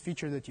this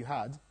feature that you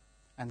had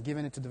and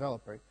giving it to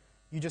developer,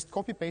 you just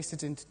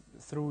copy-paste it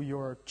through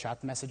your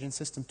chat messaging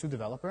system to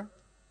developer.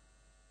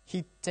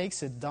 He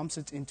takes it, dumps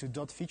it into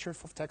 .feature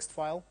text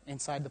file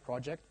inside the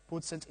project,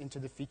 puts it into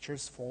the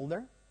features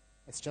folder.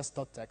 It's just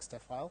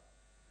 .txt file.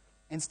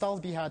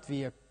 Installs Behat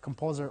via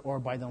Composer or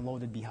by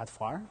downloaded Behat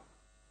file,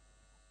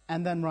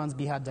 and then runs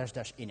Behat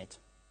 --init.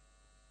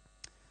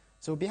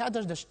 So Behat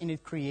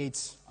 --init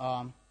creates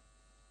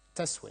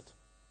test suite.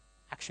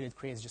 Actually, it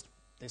creates just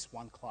this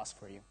one class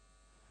for you.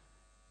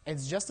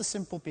 It's just a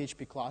simple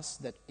PHP class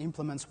that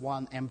implements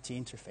one empty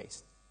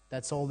interface.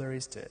 That's all there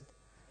is to it.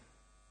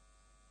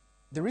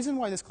 The reason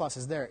why this class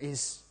is there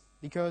is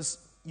because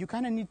you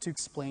kind of need to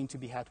explain to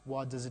Behat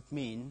what does it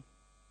mean,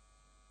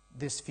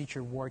 this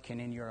feature working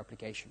in your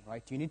application,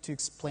 right? You need to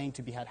explain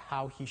to Behat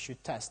how he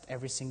should test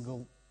every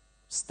single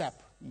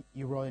step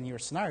you wrote in your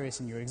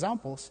scenarios, in your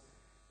examples.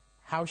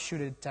 How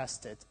should it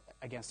test it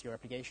against your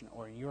application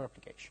or in your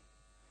application?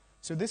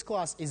 So this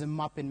class is a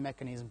mapping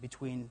mechanism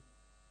between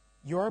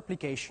your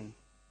application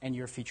and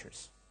your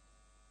features.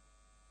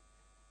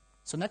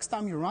 So next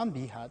time you run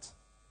Behat,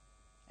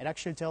 it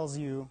actually tells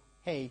you,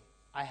 hey,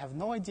 I have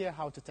no idea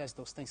how to test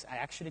those things. I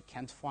actually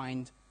can't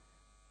find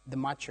the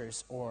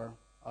matchers or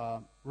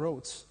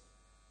roads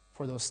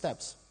for those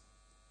steps.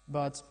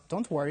 But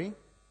don't worry,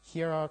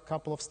 here are a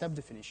couple of step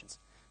definitions.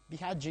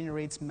 Behat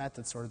generates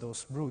methods or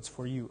those routes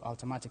for you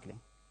automatically,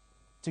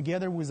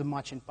 together with a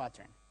matching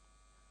pattern.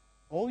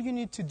 All you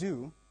need to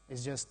do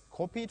is just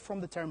copy it from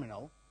the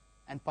terminal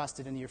and paste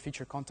it in your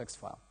feature context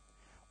file.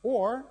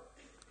 Or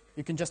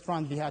you can just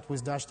run Behat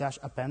with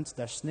 --append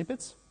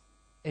 -snippets.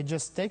 It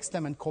just takes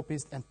them and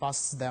copies and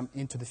passes them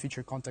into the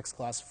feature context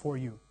class for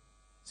you.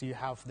 So you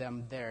have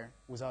them there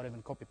without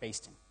even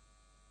copy-pasting.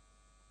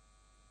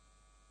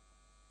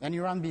 Then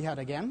you run Behat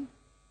again,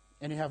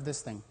 and you have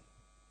this thing.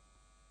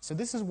 So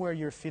this is where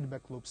your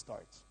feedback loop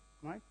starts,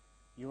 right?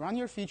 You run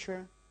your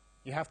feature,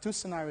 you have two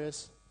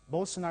scenarios.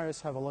 Both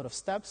scenarios have a lot of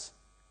steps.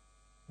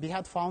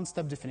 Behat found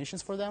step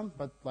definitions for them,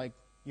 but like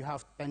you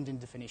have pending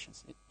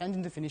definitions.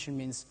 Pending definition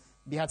means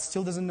Behat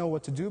still doesn't know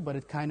what to do, but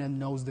it kind of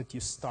knows that you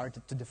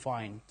started to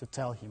define, to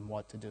tell him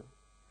what to do.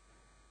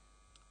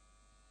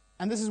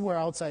 And this is where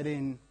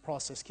outside-in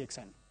process kicks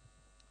in.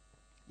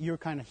 You're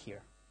kind of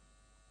here.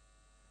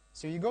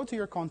 So you go to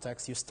your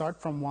context, you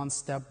start from one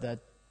step that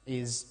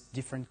is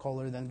different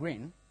color than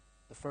green,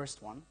 the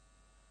first one,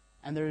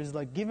 and there is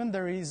like, given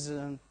there is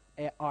an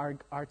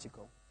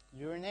article,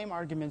 you rename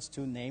arguments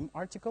to name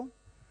article,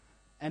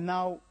 and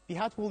now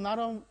Behat will not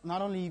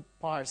only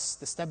parse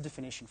the step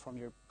definition from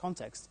your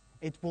context,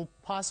 it will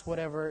pass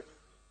whatever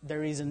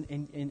there is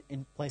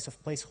in place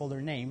of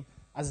placeholder name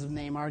as a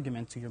name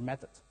argument to your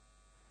method.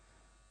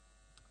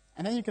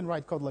 And then you can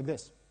write code like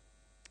this.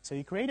 So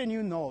you create a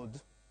new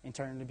node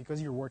internally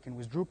because you're working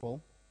with Drupal,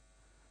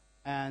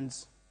 and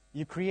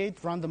you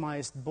create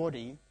randomized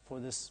body for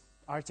this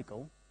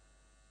article,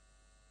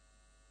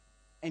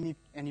 and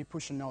you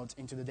push a node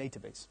into the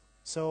database.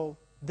 So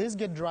this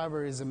get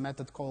driver is a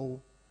method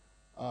call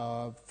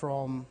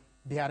from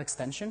Behat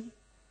extension,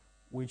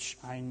 which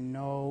I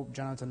know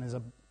Jonathan is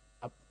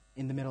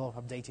in the middle of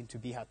updating to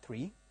Behat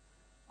 3.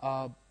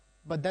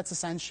 But that's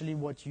essentially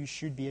what you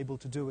should be able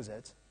to do with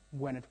it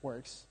when it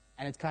works.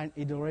 And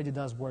it already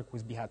does work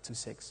with Behat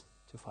 2.6,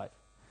 2.5.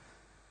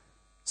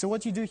 So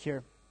what you do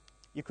here,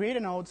 you create a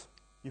node,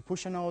 you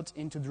push a node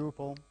into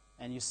Drupal,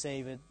 and you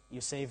save it.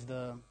 You save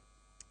the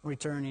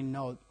returned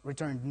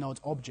node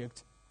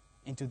object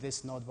into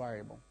this node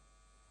variable.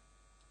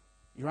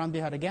 You run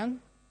Behat again,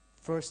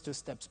 first two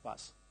steps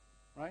pass,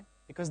 right?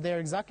 Because they're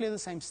exactly the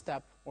same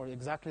step or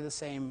exactly the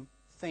same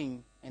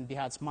thing in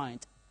Behat's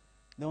mind.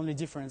 The only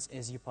difference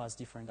is you pass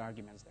different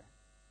arguments there.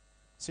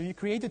 So you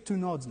created two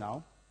nodes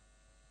now.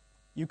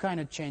 You kind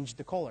of changed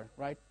the color,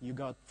 right? You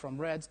got from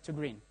red to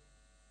green.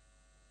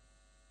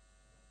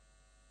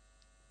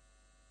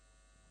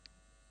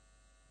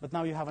 But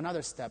now you have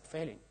another step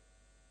failing.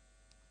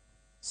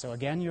 So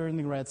again, you're in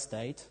the red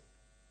state.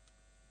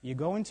 You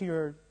go into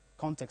your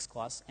context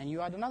class, and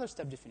you add another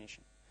step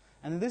definition.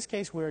 And in this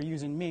case, we're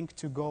using Mink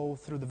to go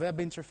through the web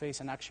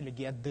interface and actually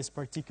get this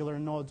particular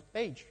node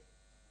page,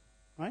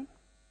 right?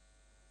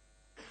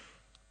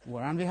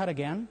 We're on Behat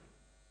again,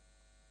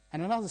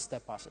 and another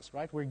step passes,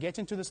 right? We're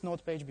getting to this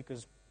node page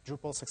because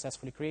Drupal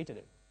successfully created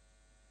it.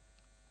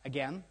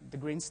 Again, the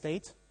green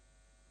state.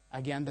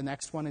 Again, the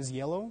next one is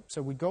yellow.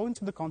 So we go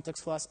into the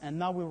context class, and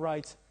now we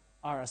write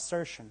our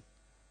assertion.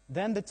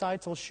 Then the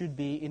title should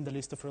be in the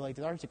list of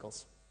related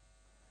articles.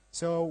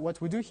 So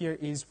what we do here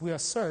is we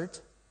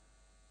assert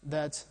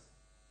that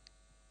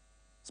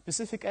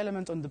specific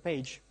element on the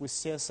page with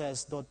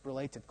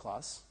CSS.related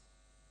class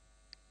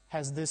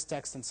has this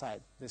text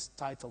inside, this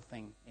title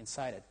thing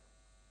inside it.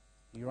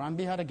 You run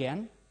Behat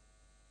again,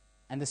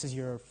 and this is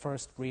your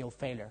first real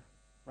failure,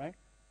 right?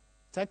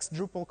 Text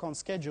DrupalCon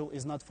schedule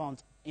is not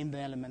found in the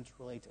element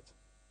related.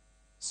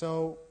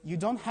 So you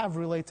don't have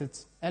related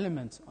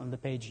element on the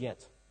page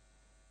yet.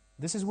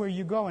 This is where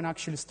you go and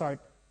actually start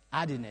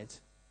adding it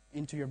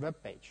into your web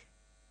page.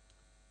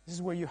 This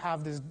is where you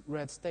have this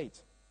red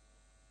state.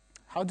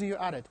 How do you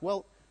add it?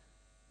 Well,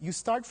 you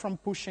start from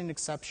pushing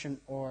exception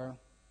or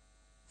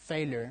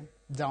failure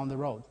down the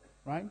road,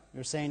 right?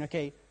 You're saying,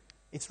 okay,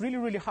 it's really,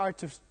 really hard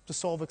to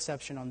solve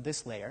exception on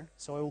this layer,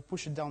 so I will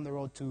push it down the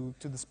road to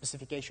the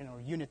specification or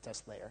unit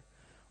test layer,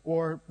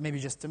 or maybe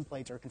just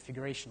template or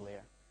configuration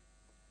layer.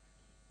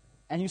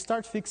 And you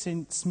start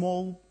fixing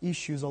small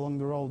issues along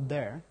the road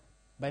there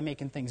by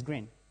making things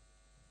green.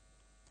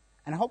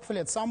 And hopefully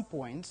at some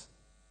point,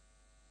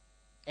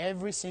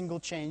 every single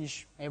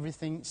change,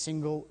 everything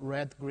single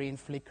red, green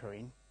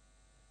flickering,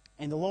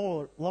 and the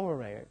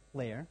lower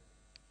layer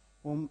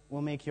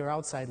will make your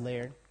outside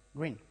layer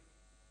green.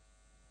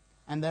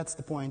 And that's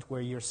the point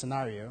where your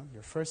scenario,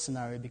 your first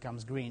scenario,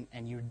 becomes green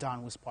and you're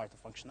done with part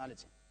of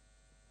functionality.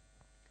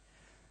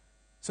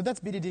 So that's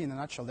BDD in a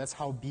nutshell. That's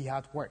how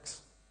Behat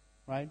works,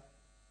 right?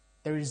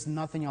 There is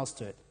nothing else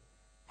to it.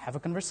 Have a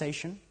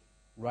conversation,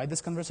 write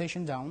this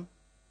conversation down,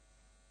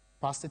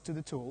 pass it to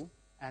the tool,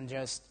 and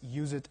just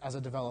use it as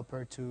a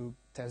developer to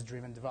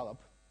test-driven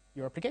develop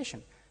your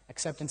application.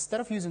 Except instead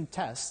of using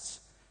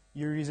tests,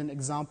 you're using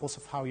examples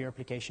of how your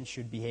application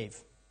should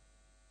behave.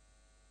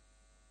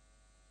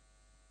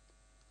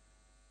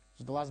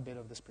 So the last bit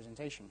of this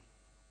presentation.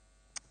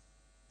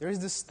 There is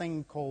this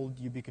thing called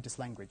ubiquitous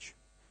language,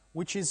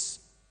 which is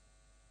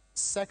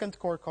second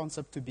core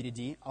concept to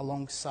BDD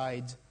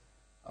alongside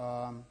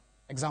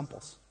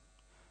examples.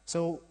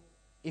 So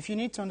if you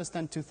need to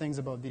understand two things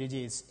about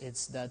BDD,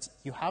 it's that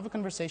you have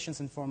conversations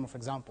in form of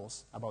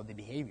examples about the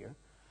behavior,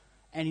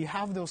 and you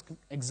have those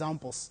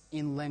examples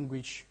in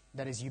language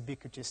that is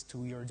ubiquitous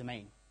to your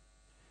domain.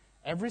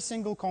 Every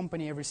single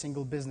company, every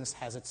single business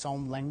has its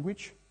own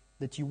language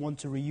that you want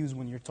to reuse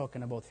when you're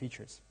talking about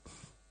features.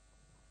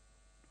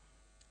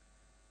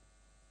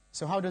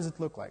 So how does it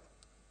look like?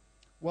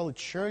 Well, it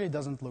surely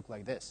doesn't look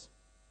like this,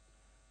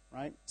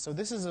 right? So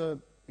this is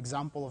an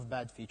example of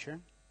bad feature,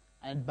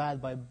 and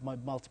bad by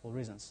multiple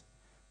reasons.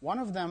 One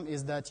of them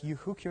is that you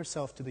hook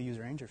yourself to the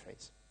user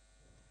interface.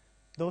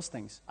 Those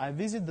things. I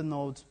visit the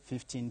Node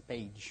 15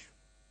 page.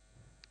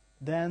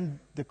 Then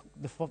the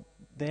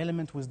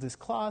element with this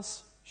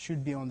class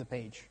should be on the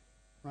page,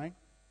 right?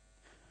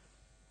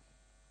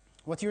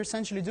 What you're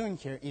essentially doing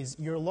here is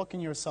you're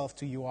locking yourself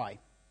to UI.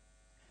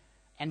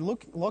 And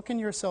locking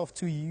yourself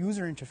to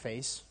user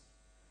interface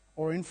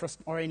or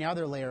any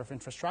other layer of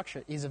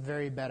infrastructure is a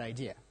very bad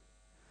idea.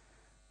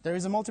 There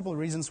is multiple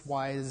reasons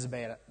why it is a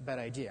bad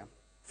idea.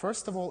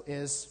 First of all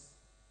is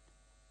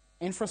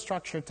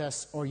infrastructure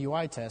tests or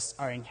UI tests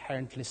are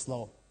inherently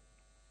slow.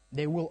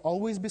 They will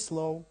always be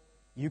slow.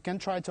 You can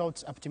try to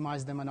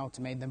optimize them and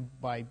automate them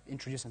by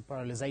introducing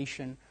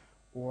parallelization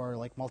or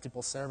like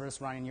multiple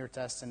servers running your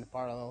tests in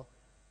parallel.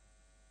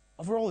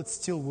 Overall, it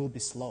still will be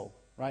slow,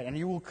 right? And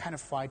you will kind of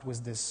fight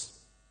with this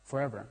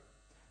forever.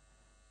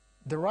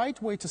 The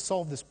right way to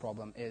solve this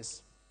problem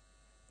is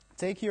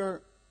take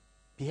your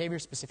behavior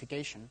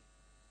specification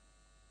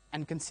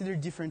and consider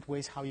different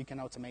ways how you can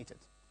automate it,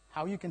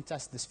 how you can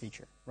test this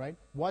feature, right?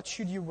 What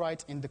should you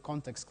write in the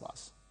context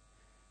class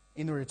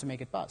in order to make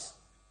it pass?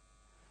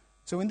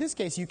 So in this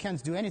case, you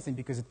can't do anything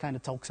because it kind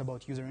of talks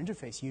about user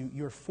interface.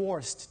 You're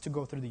forced to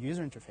go through the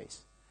user interface.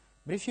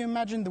 But if you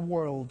imagine the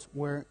world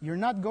where you're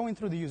not going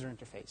through the user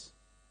interface,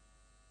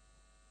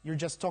 you're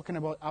just talking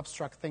about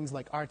abstract things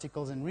like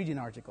articles and reading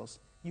articles,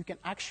 you can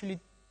actually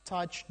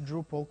touch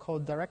Drupal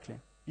code directly.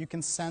 You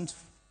can send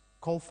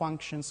call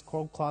functions,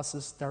 call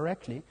classes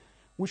directly,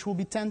 which will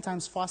be 10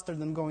 times faster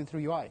than going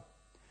through UI.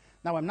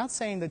 Now, I'm not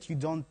saying that you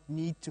don't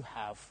need to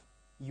have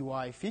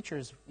UI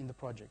features in the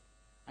project.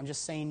 I'm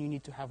just saying you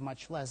need to have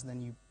much less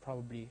than you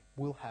probably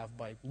will have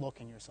by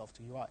locking yourself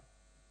to UI.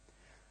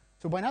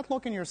 So by not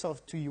locking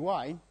yourself to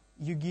UI,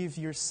 you give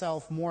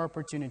yourself more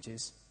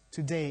opportunities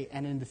today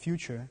and in the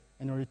future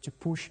in order to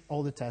push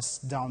all the tests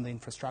down the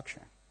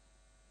infrastructure.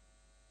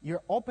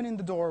 You're opening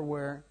the door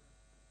where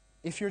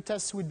if your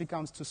test suite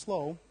becomes too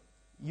slow,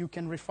 you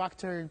can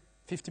refactor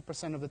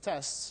 50% of the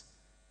tests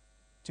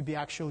to be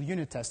actual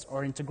unit tests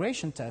or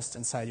integration tests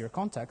inside your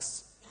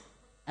contexts,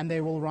 and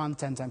they will run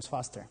 10 times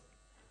faster.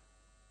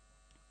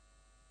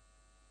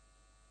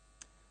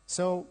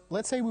 So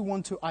let's say we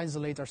want to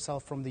isolate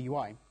ourselves from the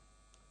UI.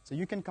 So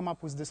you can come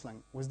up with this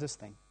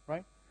thing,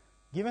 right?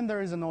 Given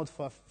there is a node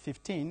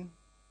 15,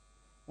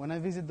 when I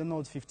visit the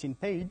node 15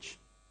 page,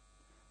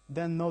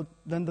 then the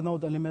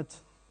node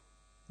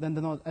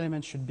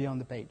element should be on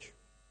the page,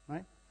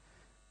 right?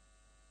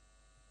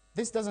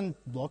 This doesn't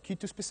block you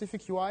to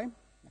specific UI,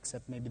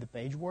 except maybe the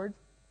page word,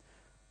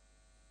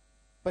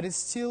 but it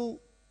still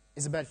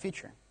is a bad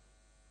feature.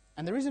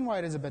 And the reason why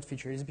it is a bad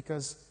feature is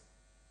because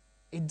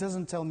it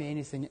doesn't tell me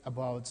anything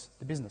about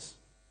the business,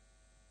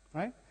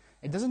 right?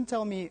 It doesn't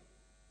tell me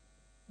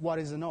what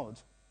is a node.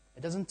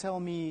 It doesn't tell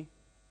me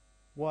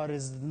what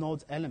is the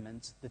node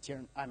element that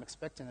I'm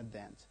expecting at the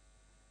end.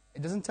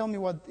 It doesn't tell me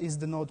what is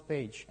the node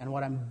page and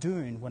what I'm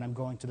doing when I'm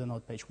going to the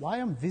node page, why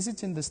I'm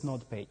visiting this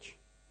node page.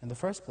 in the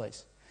first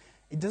place.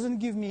 It doesn't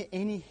give me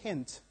any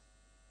hint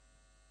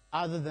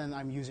other than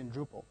I'm using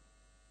Drupal,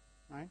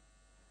 right?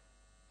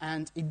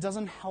 And it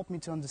doesn't help me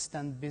to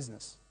understand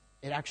business.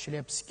 It actually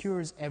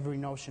obscures every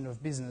notion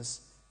of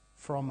business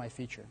from my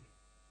feature.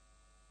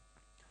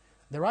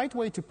 The right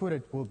way to put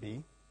it will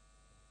be,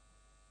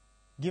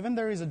 given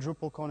there is a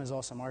DrupalCon is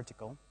awesome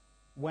article,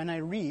 when I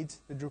read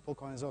the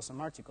DrupalCon is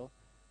awesome article,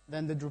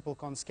 then the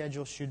DrupalCon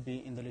schedule should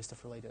be in the list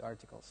of related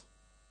articles.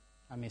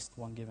 I missed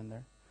one given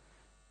there.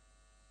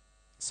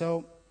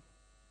 So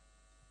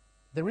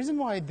the reason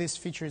why this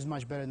feature is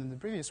much better than the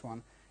previous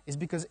one is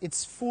because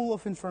it's full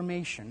of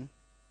information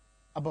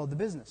about the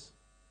business.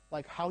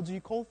 Like, how do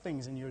you call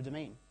things in your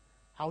domain?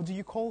 How do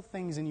you call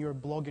things in your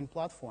blogging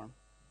platform?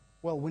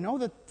 Well, we know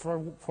that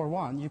for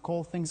one, you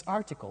call things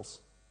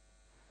articles.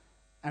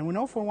 And we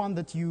know for one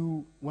that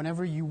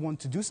whenever you want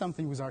to do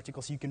something with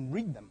articles, you can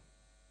read them.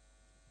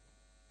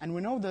 And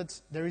we know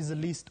that there is a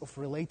list of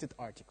related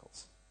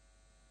articles.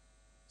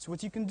 So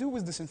what you can do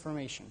with this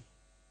information,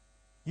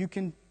 you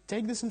can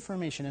take this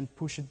information and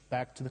push it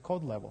back to the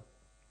code level.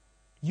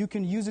 You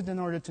can use it in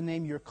order to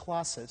name your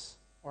classes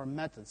or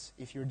methods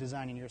if you're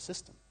designing your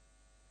system.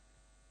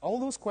 All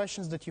those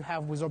questions that you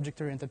have with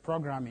object-oriented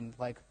programming,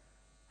 like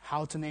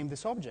how to name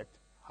this object,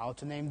 how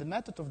to name the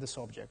method of this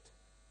object,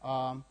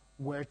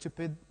 where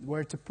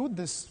to put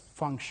this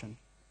function,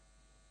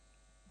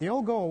 they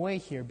all go away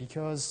here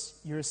because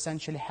you're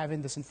essentially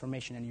having this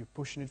information and you're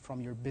pushing it from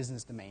your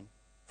business domain,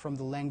 from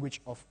the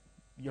language of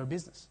your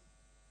business.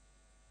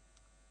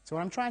 So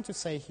what I'm trying to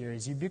say here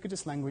is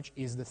ubiquitous language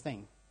is the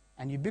thing.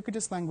 And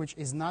ubiquitous language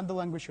is not the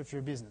language of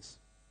your business.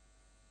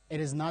 It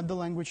is not the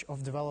language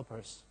of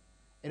developers.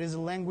 It is a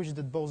language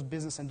that both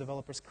business and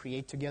developers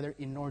create together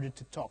in order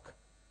to talk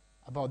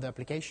about the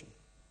application.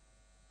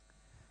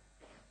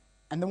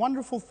 And the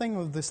wonderful thing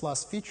with this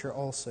last feature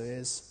also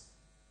is,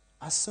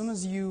 as soon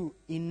as you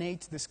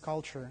innate this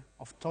culture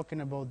of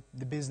talking about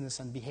the business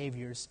and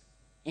behaviors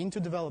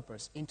into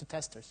developers, into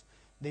testers,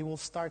 they will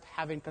start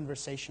having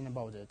conversation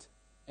about it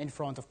in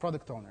front of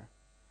product owner.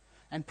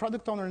 And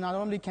product owner not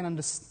only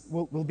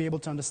will be able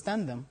to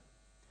understand them,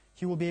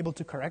 he will be able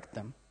to correct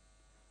them,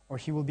 or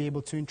he will be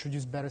able to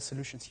introduce better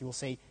solutions. He will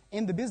say,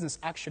 in the business,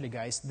 actually,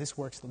 guys, this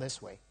works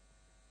this way.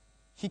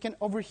 He can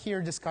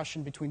overhear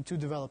discussion between two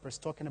developers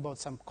talking about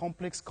some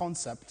complex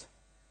concept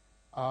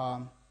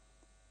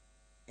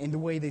in the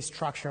way they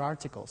structure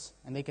articles.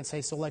 And they can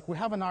say, so like we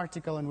have an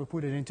article and we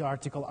put it into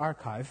article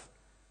archive,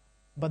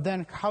 but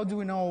then how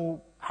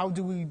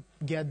do we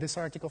get this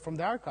article from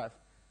the archive?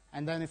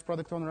 And then if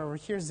product owner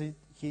overhears it,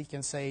 he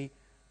can say,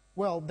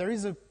 well, there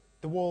is the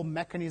whole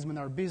mechanism in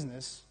our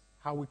business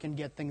how we can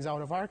get things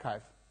out of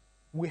archive.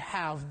 We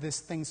have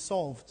this thing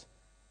solved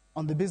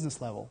on the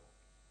business level.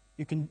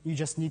 You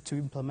just need to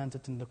implement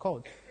it in the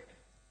code.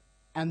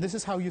 And this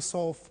is how you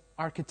solve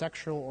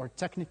architectural or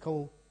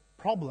technical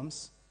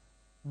problems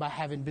by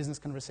having business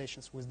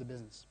conversations with the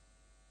business.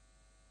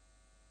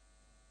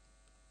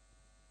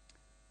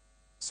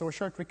 So a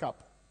short recap.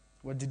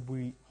 What did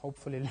we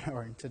hopefully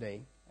learn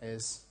today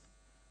is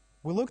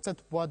we looked at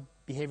what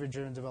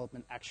behavior-driven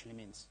development actually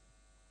means.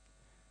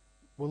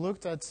 We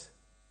looked at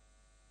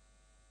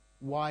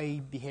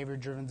why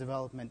behavior-driven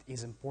development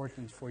is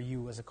important for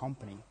you as a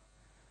company.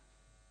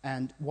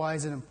 And why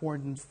is it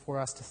important for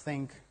us to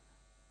think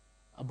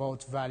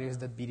about values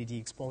that BDD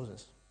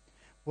exposes?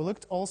 We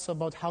looked also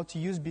about how to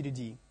use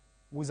BDD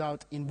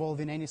without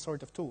involving any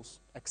sort of tools,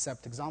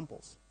 except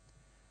examples.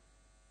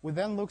 We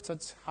then looked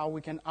at how we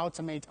can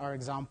automate our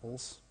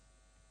examples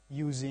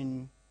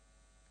using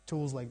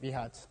tools like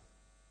Behat,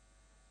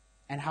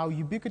 and how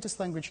ubiquitous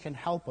language can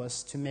help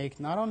us to make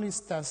not only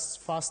tests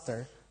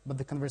faster, but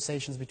the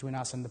conversations between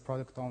us and the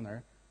product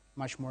owner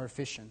much more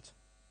efficient.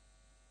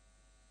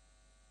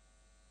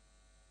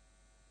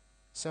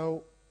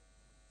 So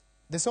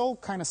this all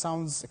kind of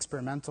sounds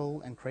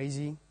experimental and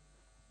crazy.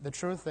 The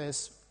truth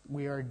is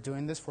we are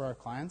doing this for our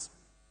clients.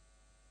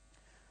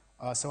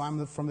 So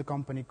I'm from the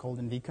company called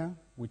Indica,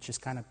 which is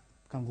kind of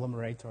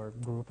conglomerate or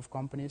group of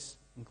companies,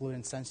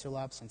 including Sensio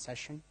Labs and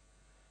Session.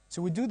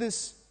 So we do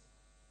this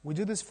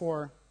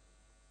for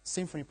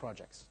Symfony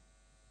projects,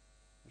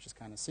 which is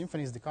kind of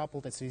Symfony is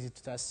decoupled, it's easy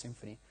to test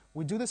Symfony.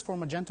 We do this for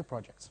Magento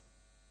projects,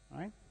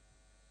 right?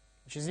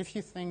 Which is if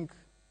you think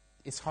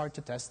it's hard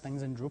to test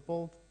things in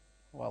Drupal,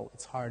 well,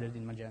 it's harder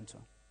in Magento.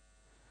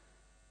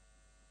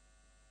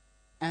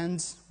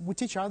 And we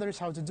teach others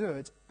how to do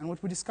it, and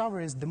what we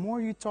discover is the more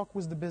you talk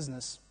with the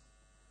business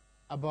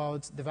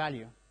about the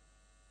value,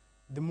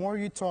 the more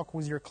you talk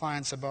with your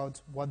clients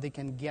about what they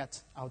can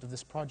get out of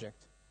this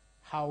project,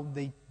 how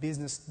their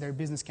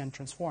business can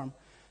transform,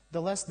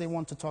 the less they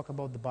want to talk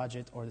about the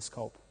budget or the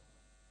scope.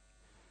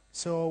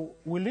 So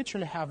we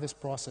literally have this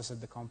process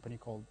at the company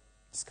called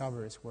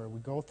Discoveries, where we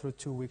go through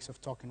 2 weeks of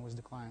talking with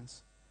the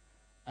clients.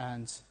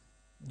 And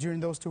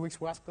during those 2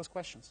 weeks, we ask those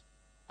questions.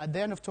 At the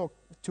end of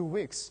 2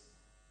 weeks,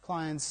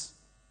 clients,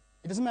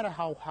 it doesn't matter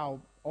how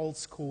old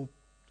school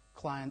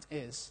client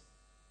is,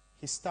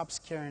 he stops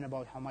caring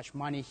about how much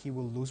money he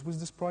will lose with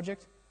this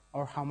project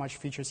or how much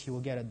features he will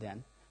get at the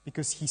end.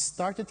 because he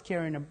started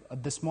caring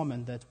at this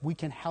moment that we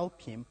can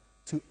help him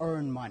to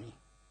earn money.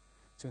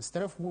 So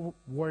instead of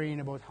worrying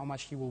about how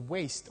much he will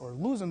waste or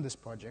lose on this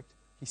project,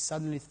 he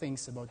suddenly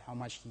thinks about how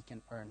much he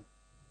can earn.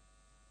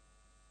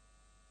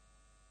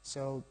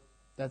 So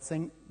that's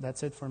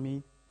it for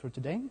me for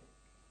today.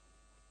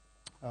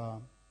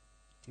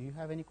 Do you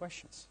have any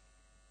questions?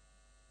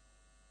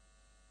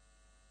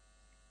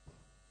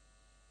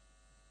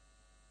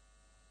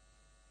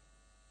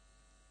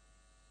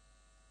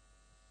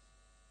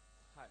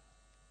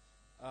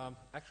 Hi.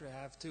 Actually,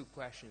 I have two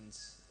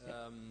questions.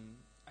 Yeah.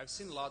 I've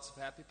seen lots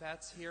of happy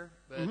paths here,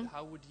 but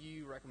how would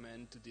you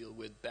recommend to deal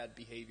with bad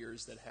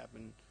behaviors that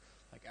happen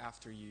like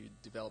after you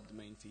develop the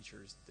main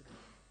features that you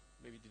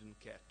maybe didn't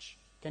catch?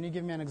 Can you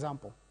give me an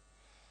example?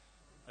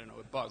 I don't know,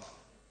 a bug.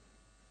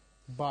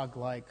 Bug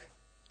like?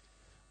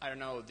 I don't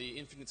know, the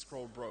infinite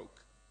scroll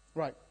broke.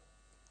 Right.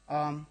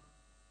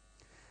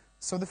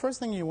 So the first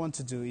thing you want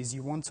to do is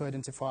you want to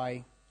identify,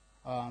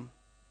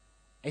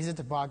 is it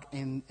a bug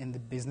in the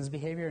business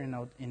behavior,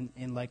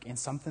 in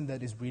something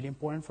that is really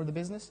important for the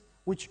business,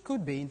 which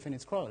could be infinite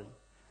scrolling,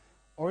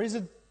 or is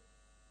it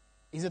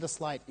a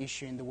slight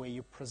issue in the way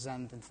you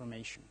present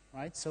information,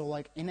 right? So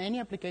like in any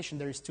application,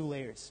 there is two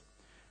layers.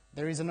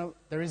 There is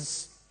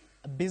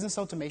a business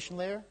automation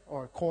layer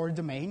or core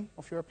domain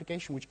of your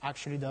application, which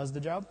actually does the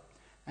job,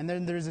 and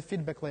then there is a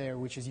feedback layer,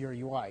 which is your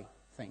UI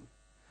thing.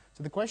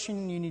 So the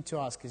question you need to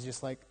ask is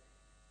just like,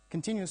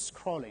 continuous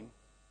scrolling,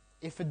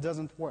 if it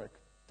doesn't work,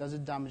 does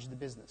it damage the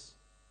business?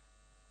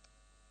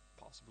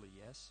 Possibly,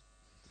 yes.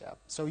 Yeah.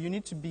 So you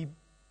need to be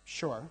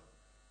sure,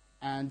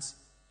 and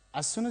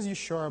as soon as you're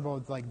sure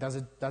about like does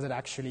it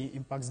actually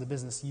impact the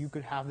business, you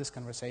could have this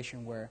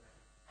conversation where,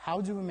 how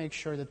do we make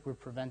sure that we're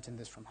preventing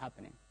this from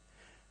happening?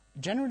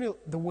 Generally,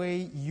 the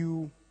way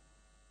you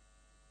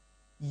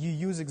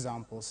use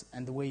examples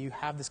and the way you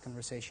have this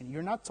conversation,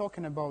 you're not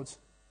talking about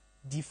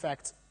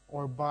defects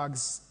or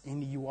bugs in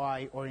the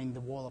UI or in the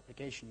whole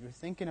application. You're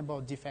thinking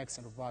about defects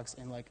and bugs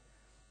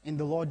in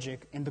the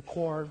logic, in the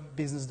core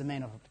business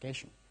domain of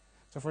application.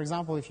 So for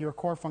example, if your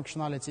core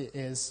functionality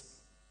is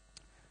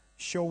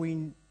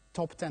showing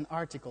top 10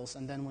 articles,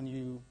 and then when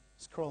you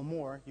scroll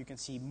more, you can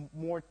see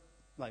more,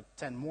 like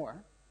 10 more,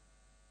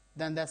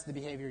 then that's the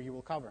behavior you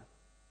will cover,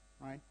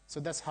 right? So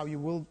that's how you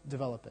will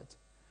develop it.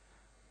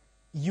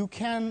 You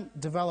can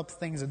develop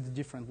things at the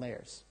different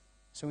layers.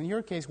 So in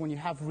your case, when you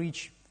have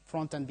rich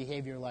front-end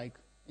behavior like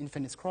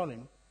infinite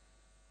scrolling,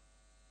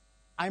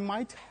 I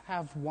might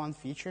have one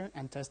feature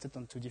and test it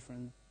on two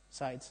different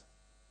sites.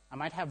 I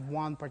might have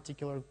one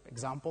particular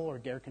example or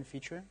Gherkin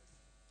feature,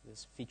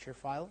 this feature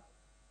file,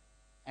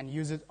 and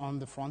use it on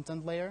the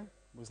front-end layer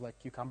with like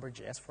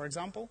Cucumber.js, for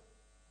example,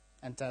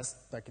 and test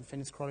like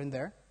infinite scrolling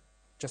there,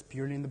 just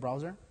purely in the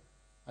browser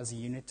as a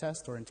unit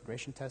test or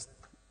integration test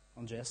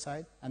on JS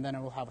side. And then I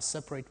will have a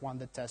separate one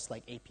that tests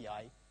like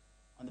API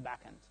on the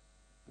back end,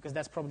 because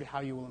that's probably how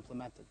you will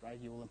implement it, right?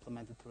 You will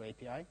implement it through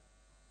API.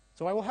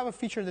 So I will have a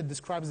feature that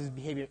describes this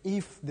behavior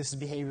if this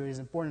behavior is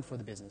important for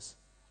the business.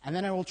 And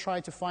then I will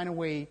try to find a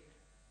way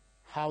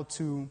how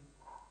to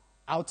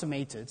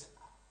automate it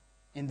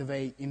in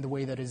the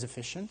way that is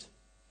efficient.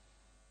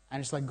 And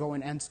it's like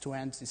going end to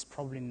end is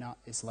probably not,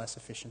 is less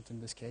efficient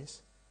in this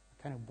case.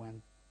 I kind of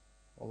went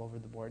all over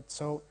the board.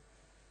 So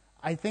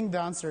I think the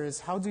answer is,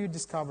 how do you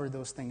discover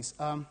those things?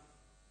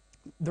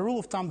 The rule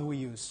of thumb that we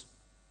use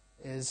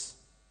is,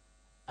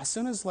 as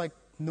soon as like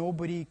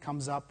nobody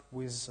comes up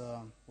with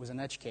an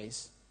edge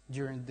case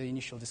during the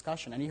initial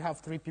discussion, and you have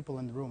 3 people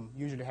in the room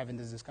usually having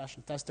this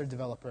discussion, tester,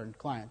 developer, and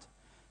client.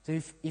 So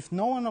if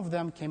no one of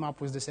them came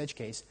up with this edge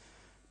case,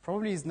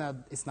 probably it's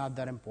not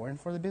that important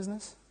for the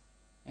business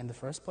in the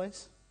first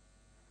place.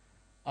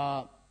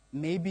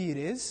 Maybe it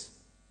is,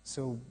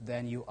 so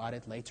then you add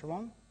it later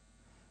on.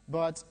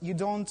 But you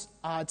don't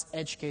add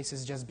edge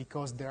cases just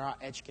because there are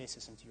edge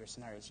cases into your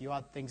scenarios. You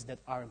add things that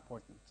are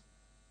important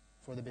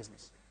for the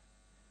business.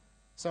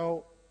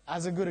 So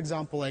as a good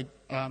example, like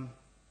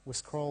with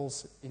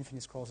scrolls,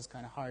 infinite scrolls is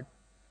kind of hard.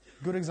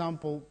 Good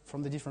example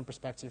from the different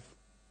perspective,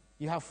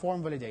 you have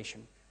form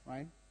validation,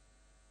 right?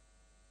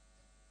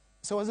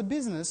 So as a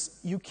business,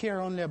 you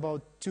care only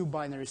about 2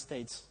 binary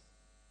states.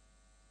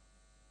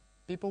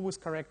 People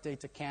with correct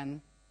data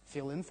can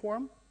fill in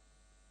form,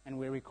 and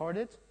we record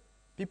it.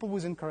 People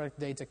with incorrect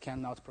data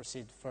cannot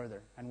proceed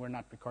further, and we're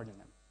not recording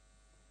them.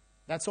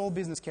 That's all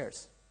business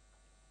cares.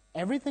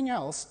 Everything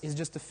else is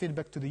just a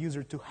feedback to the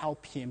user to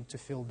help him to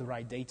fill the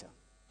right data.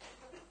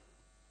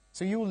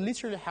 So you will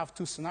literally have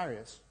 2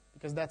 scenarios,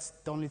 because that's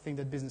the only thing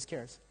that business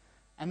cares.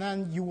 And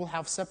then you will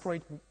have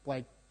separate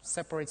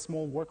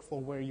small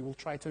workflow where you will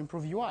try to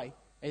improve UI,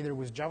 either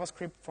with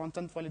JavaScript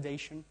front-end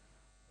validation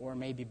or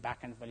maybe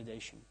back-end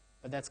validation.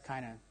 But that's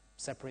kind of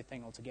separate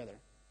thing altogether.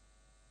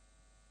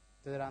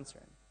 Did that answer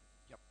it?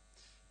 Yep.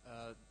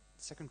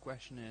 Second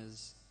question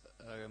is,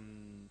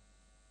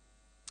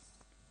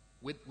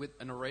 with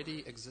an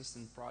already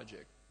existent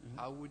project,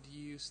 how would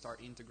you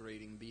start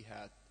integrating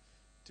Behat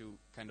to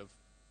kind of,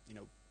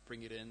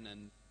 bring it in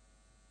and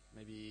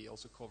maybe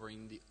also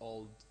covering the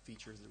old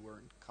features that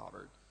weren't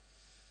covered?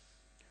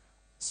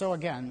 So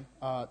again,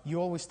 you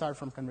always start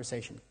from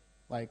conversation.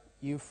 Like,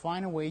 you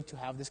find a way to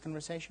have this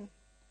conversation.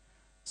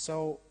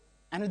 So,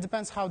 and it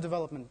depends how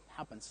development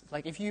happens.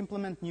 Like, if you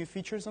implement new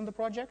features on the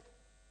project,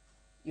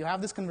 you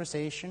have this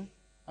conversation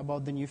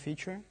about the new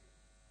feature,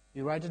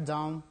 you write it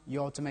down,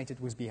 you automate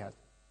it with Behat,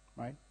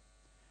 right?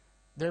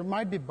 There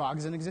might be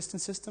bugs in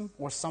existing system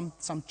or some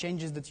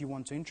changes that you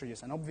want to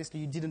introduce, and obviously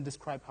you didn't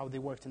describe how they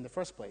worked in the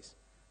first place.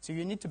 So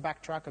you need to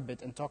backtrack a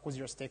bit and talk with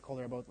your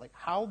stakeholder about like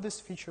how this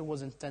feature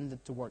was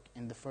intended to work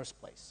in the first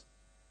place.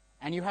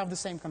 And you have the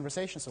same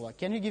conversation, so like,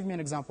 can you give me an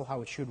example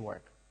how it should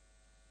work?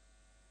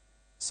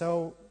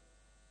 So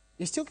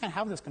you still can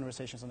have those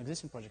conversations on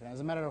existing projects. And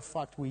as a matter of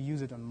fact, we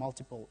use it on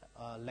multiple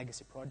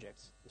legacy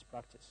projects, this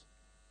practice.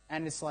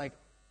 And it's like,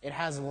 it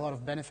has a lot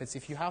of benefits.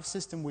 If you have a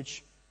system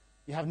which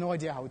you have no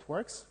idea how it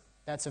works,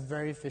 that's a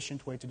very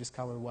efficient way to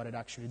discover what it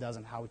actually does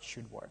and how it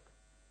should work,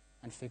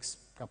 and fix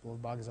a couple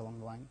of bugs along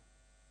the line.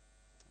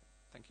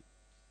 Thank you.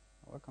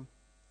 You're welcome.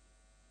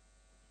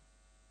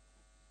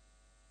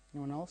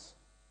 Anyone else?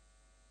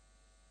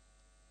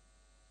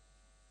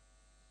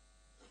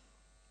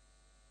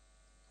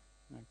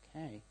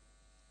 Okay.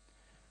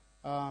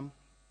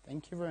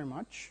 Thank you very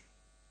much.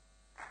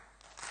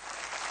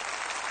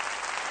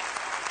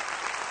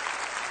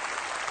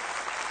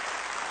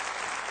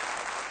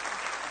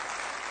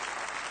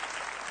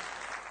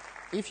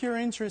 If you're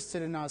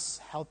interested in us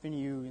helping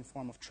you in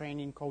form of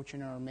training,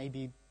 coaching, or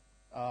maybe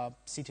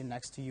sitting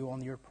next to you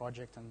on your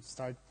project and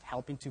start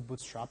helping to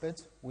bootstrap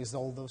it with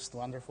all those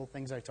wonderful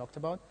things I talked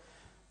about,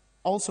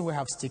 also we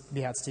have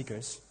Behat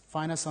stickers.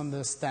 Find us on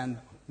the stand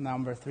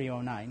number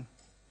 309.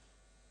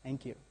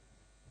 Thank you.